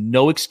that it's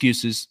no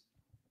excuses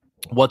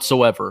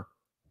whatsoever.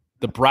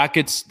 The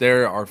brackets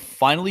there are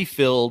finally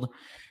filled.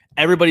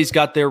 Everybody's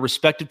got their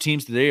respective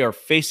teams that they are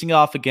facing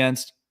off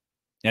against,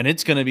 and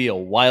it's going to be a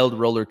wild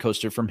roller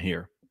coaster from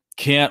here.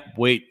 Can't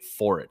wait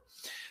for it.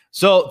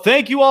 So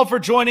thank you all for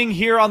joining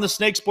here on the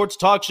Snake Sports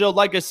Talk Show.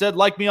 Like I said,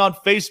 like me on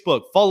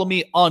Facebook, follow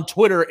me on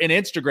Twitter and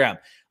Instagram.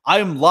 I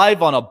am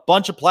live on a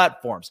bunch of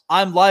platforms.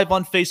 I'm live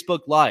on Facebook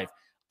Live.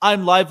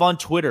 I'm live on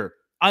Twitter.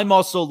 I'm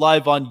also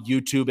live on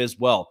YouTube as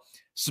well.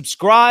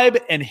 Subscribe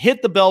and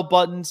hit the bell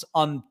buttons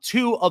on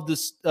 2 of the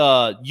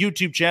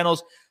YouTube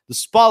channels, the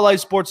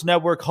Spotlight Sports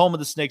Network, home of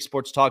the Snake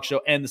Sports Talk Show,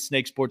 and the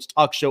Snake Sports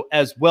Talk Show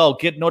as well.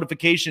 Get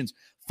notifications.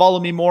 Follow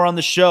me more on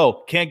the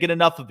show. Can't get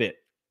enough of it.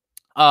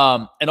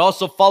 And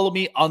also follow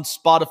me on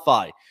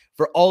Spotify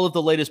for all of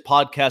the latest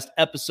podcast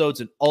episodes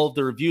and all of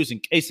the reviews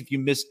in case if you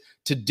missed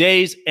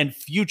today's and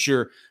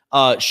future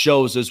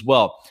shows as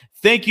well.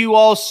 Thank you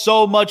all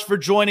so much for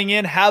joining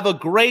in. Have a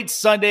great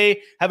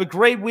Sunday. Have a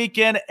great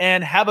weekend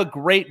and have a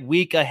great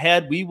week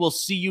ahead. We will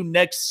see you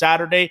next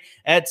Saturday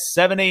at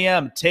 7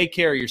 a.m. Take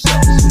care of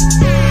yourselves.